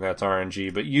drop, and that's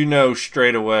RNG. But you know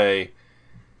straight away,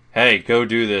 hey, go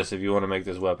do this if you want to make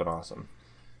this weapon awesome.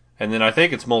 And then I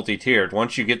think it's multi-tiered.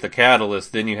 Once you get the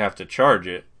catalyst, then you have to charge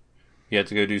it. You have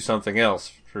to go do something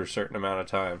else for a certain amount of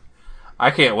time.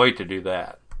 I can't wait to do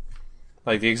that.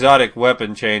 Like, the exotic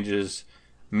weapon changes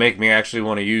make me actually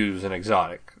want to use an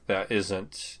exotic that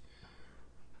isn't,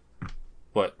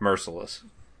 merciless.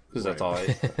 Because that's all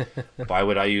why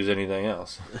would I use anything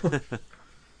else?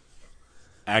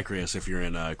 Acreus, if you're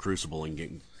in Crucible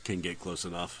and can get close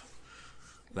enough.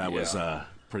 That was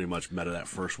pretty much meta that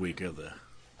first week of the...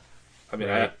 I mean,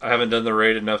 I haven't done the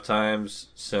raid enough times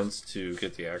since to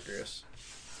get the Acreus.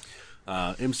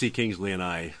 MC Kingsley and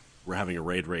I were having a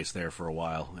raid race there for a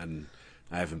while, and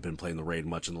I haven't been playing the raid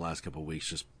much in the last couple of weeks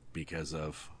just because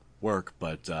of work,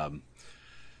 but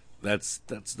that's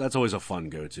always a fun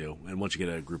go-to. And once you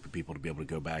get a group of people to be able to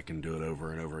go back and do it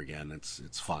over and over again,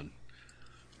 it's fun.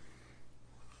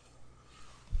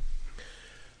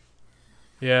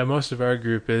 Yeah, most of our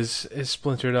group is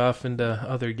splintered off into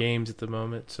other games at the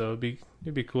moment, so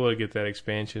it'd be cool to get that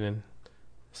expansion and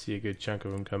see a good chunk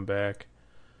of them come back,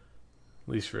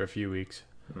 at least for a few weeks.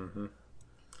 Mm-hmm.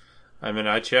 I mean,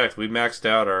 I checked. We maxed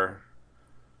out our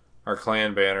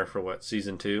clan banner for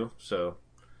season 2. So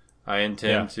I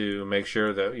intend to make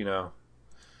sure that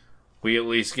we at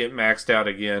least get maxed out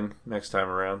again next time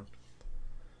around.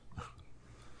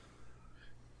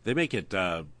 They make it.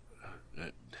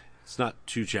 It's not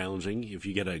too challenging. If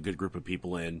you get a good group of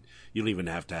people in, you don't even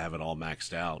have to have it all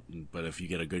maxed out. But if you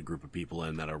get a good group of people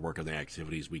in that are working the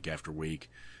activities week after week,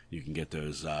 you can get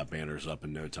those banners up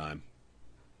in no time.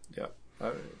 Yeah.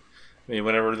 I mean,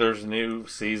 whenever there's a new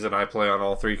season, I play on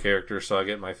all 3 characters, so I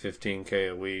get my 15K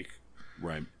a week.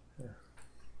 Right. Yeah.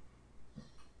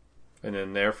 And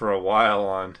then there for a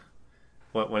while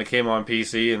when it came on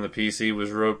PC and the PC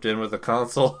was roped in with the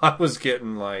console, I was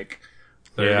getting like...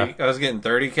 30, yeah. I was getting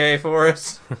 30K for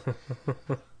us.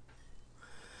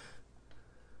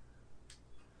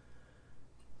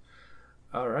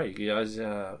 All right, you guys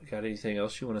got anything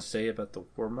else you want to say about the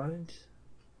Warmind?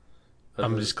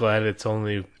 I'm just glad it's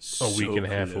only a week and a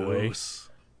half away.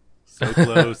 So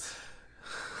close.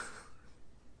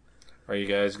 Are you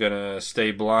guys going to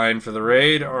stay blind for the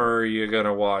raid, or are you going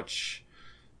to watch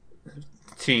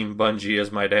Team Bungie,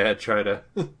 as my dad, try to...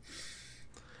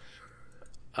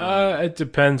 It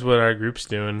depends what our group's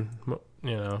doing,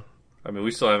 I mean,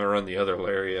 we still haven't run the other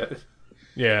lair yet.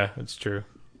 Yeah, it's true.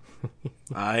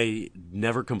 I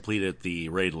never completed the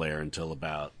raid lair until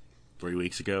about 4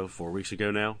 weeks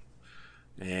ago now.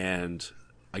 And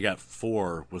I got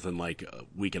 4 within like a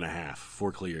week and a half,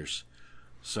 4 clears.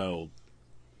 So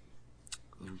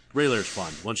raid lair's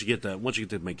fun. Once you get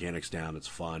the mechanics down, it's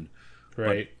fun.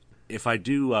 Right. But if I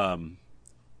do, I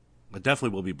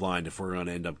definitely will be blind if we're going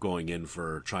to end up going in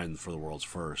for trying for the world's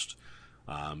first.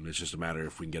 It's just a matter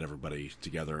if we can get everybody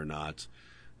together or not.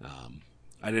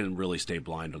 I didn't really stay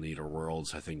blind on either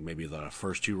worlds. I think maybe the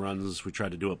first 2 runs we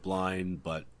tried to do it blind,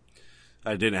 but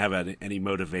I didn't have any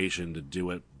motivation to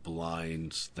do it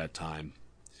blind that time.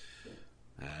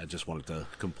 I just wanted the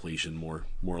completion more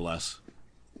or less.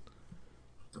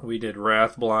 We did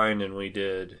Wrath blind and we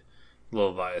did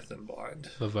Leviathan blind.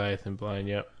 Leviathan blind,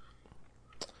 yep.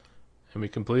 And we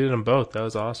completed them both. That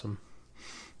was awesome.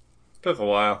 Took a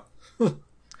while.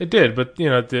 It did, but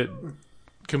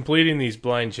completing these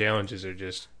blind challenges are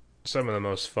just some of the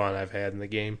most fun I've had in the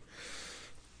game.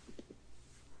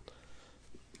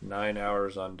 9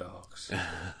 hours on dogs.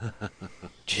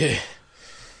 Yeah.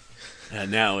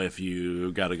 And now, if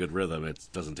you got a good rhythm, it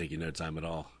doesn't take you no time at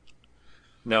all.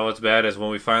 No, what's bad is when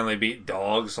we finally beat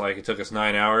dogs, like it took us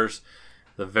 9 hours,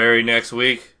 the very next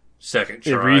week, second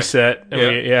try. It reset.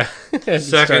 Yeah.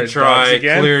 Second try,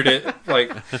 cleared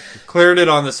it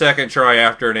on the second try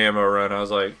after an ammo run. I was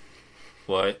like,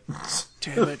 what?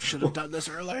 Damn it, should have done this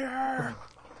earlier.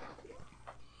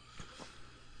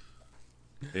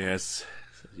 Yes.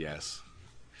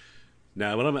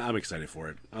 No, but I'm excited for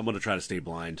it. I'm going to try to stay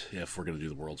blind if we're going to do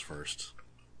the world's first.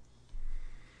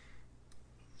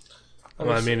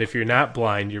 Well, I mean, if you're not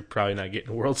blind, you're probably not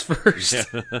getting world's first. Yeah.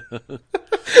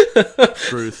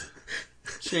 Truth.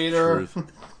 Cheater.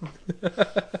 Truth.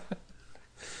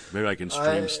 Maybe I can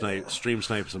stream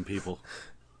snipe some people.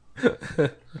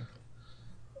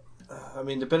 I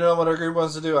mean, depending on what our group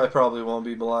wants to do, I probably won't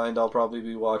be blind. I'll probably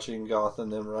be watching Goth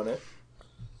and then run it.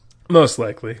 Most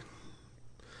likely.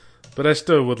 But I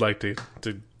still would like to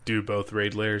do both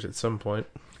raid layers at some point.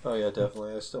 Oh yeah,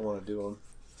 definitely. I still want to do them.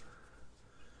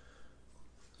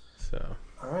 So.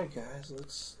 All right, guys,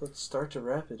 let's start to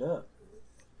wrap it up.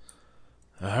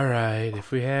 All right,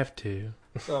 if we have to.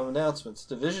 Some announcements.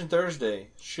 Division Thursday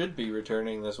should be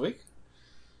returning this week.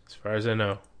 As far as I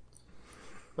know.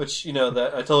 Which,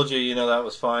 that I told you, that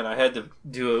was fine. I had to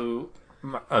do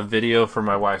a video for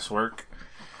my wife's work.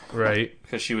 Right.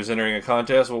 Because she was entering a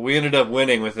contest. Well, we ended up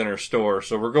winning within her store.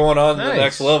 So we're going on to the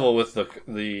next level with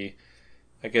the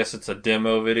I guess it's a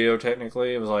demo video,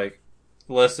 technically. It was like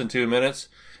less than 2 minutes.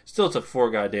 Still took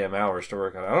 4 goddamn hours to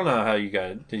work on it. I don't know how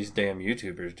these damn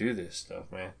YouTubers do this stuff,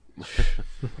 man.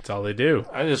 That's all they do.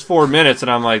 It's 4 minutes,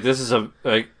 and I'm like, this is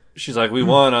she's like, we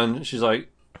won, she's like,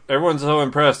 everyone's so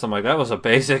impressed. I'm like, that was a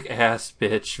basic ass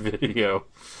bitch video.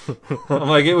 I'm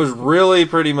like, it was really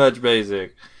pretty much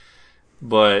basic,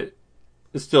 but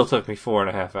it still took me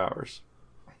 4.5 hours.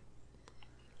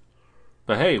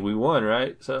 But hey, we won,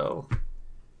 right? So,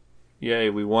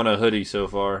 yay, we won a hoodie so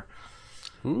far.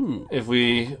 Ooh. If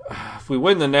we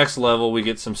win the next level, we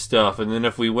get some stuff, and then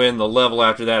if we win the level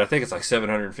after that, I think it's like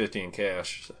 $750 in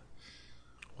cash.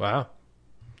 Wow.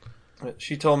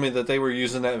 She told me that they were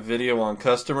using that video on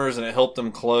customers, and it helped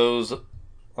them close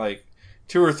like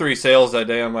 2 or 3 sales that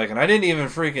day. I'm like, and I didn't even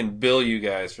freaking bill you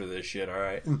guys for this shit. All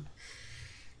right,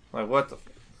 like what the.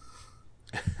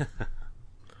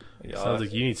 Sounds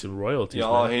like you need some royalties.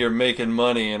 Y'all man. here making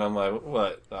money, and I'm like,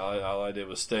 what? All I did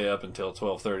was stay up until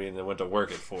 12:30, and then went to work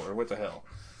at 4. What the hell?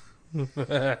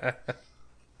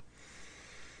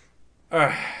 All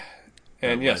right.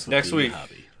 And yes, next week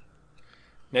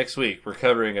we're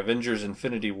covering Avengers: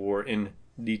 Infinity War in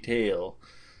detail.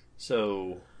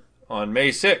 So on May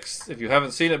 6th, if you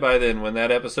haven't seen it by then, when that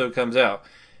episode comes out,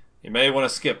 you may want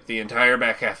to skip the entire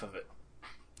back half of it.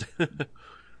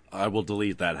 I will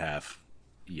delete that half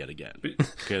yet again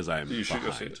because I'm You should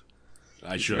behind. go see it.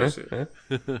 I You should. go see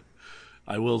it.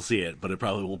 I will see it, but it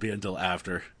probably won't be until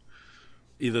after.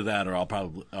 Either that, or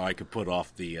I could put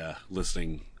off the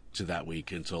listening to that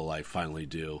week until I finally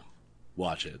do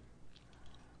watch it.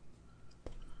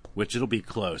 Which it'll be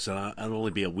close, and I'll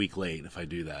only be a week late if I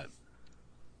do that.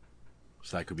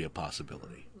 So that could be a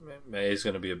possibility. May's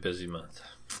going to be a busy month.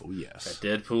 Oh yes, Got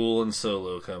Deadpool and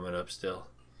Solo coming up still.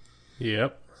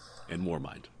 Yep. and more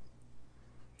mind.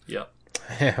 Yep,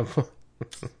 Yeah.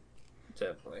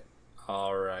 definitely.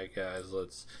 All right, guys,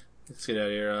 let's get out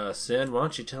of here. Sin, why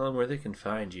don't you tell them where they can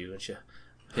find you? Why don't you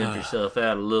pimp yourself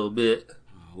out a little bit?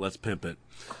 Let's pimp it.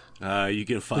 You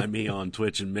can find me on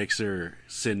Twitch and Mixer,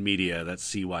 Sin Media. That's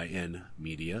CYN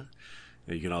Media.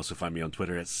 And you can also find me on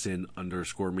Twitter at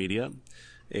Sin_Media.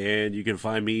 And you can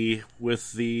find me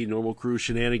with the normal crew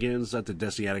shenanigans at the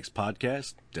Destiny Addicts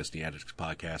Podcast, Destiny Addicts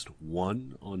Podcast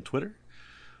 1 on Twitter,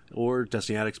 or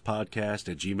Destiny Addicts Podcast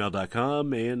at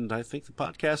gmail.com. And I think the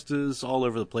podcast is all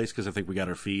over the place because I think we got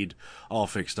our feed all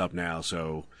fixed up now.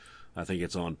 So I think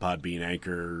it's on Podbean,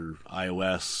 Anchor,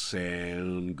 iOS,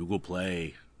 and Google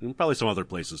Play, and probably some other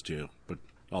places too. But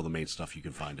all the main stuff, you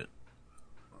can find it.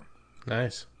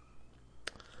 Nice.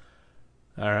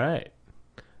 All right.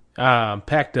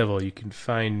 Pack Devil. You can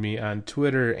find me on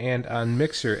Twitter and on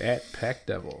Mixer at Pack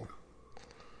Devil.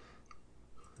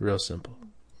 Real simple.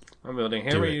 I'm Wielding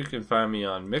Hammer. Do it. You can find me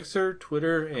on Mixer,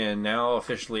 Twitter, and now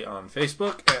officially on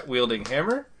Facebook at Wielding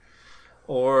Hammer.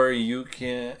 Or you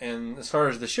can, and as far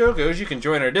as the show goes, you can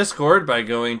join our Discord by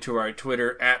going to our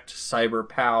Twitter at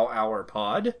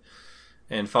CyberPowHourPod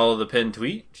and follow the pinned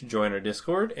tweet to join our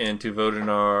Discord and to vote in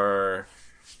our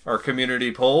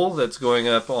community poll that's going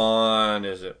up on,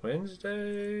 is it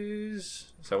Wednesdays?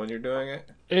 Is that when you're doing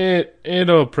it?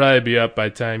 It'll probably be up by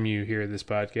the time you hear this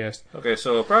podcast. Okay,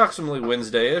 so approximately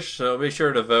Wednesday-ish, so be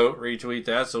sure to vote, retweet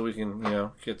that so we can,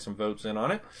 get some votes in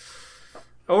on it.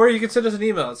 Or you can send us an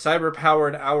email at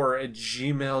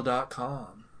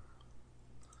cyberpoweredhour@gmail.com.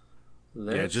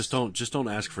 Yeah, just don't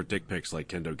ask for dick pics like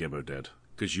Kendo Gimmo did,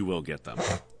 because you will get them.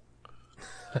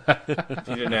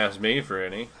 You didn't ask me for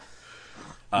any.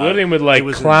 Wielding with It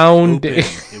was clown.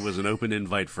 it was an open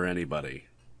invite for anybody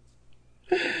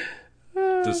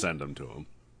to send them to him,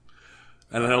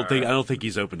 and I don't think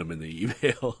he's opened them in the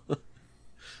email.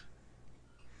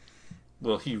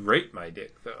 Will he rate my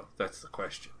dick, though? That's the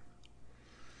question.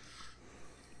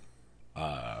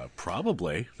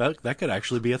 Probably that could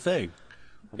actually be a thing.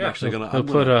 Yeah, I'm He'll gonna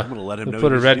let him know.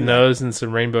 put a he red should do that. nose and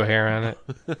some rainbow hair on it.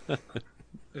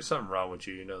 There's something wrong with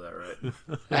you. You know that,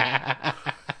 right?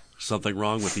 Something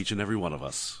wrong with each and every one of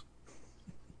us.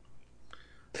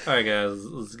 All right, guys.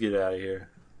 Let's get out of here.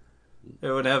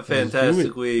 Everyone have a Let's do fantastic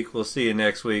it. week. We'll see you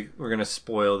next week. We're going to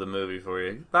spoil the movie for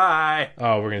you. Bye.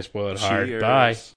 Oh, we're gonna spoil it hard. Cheers. Bye.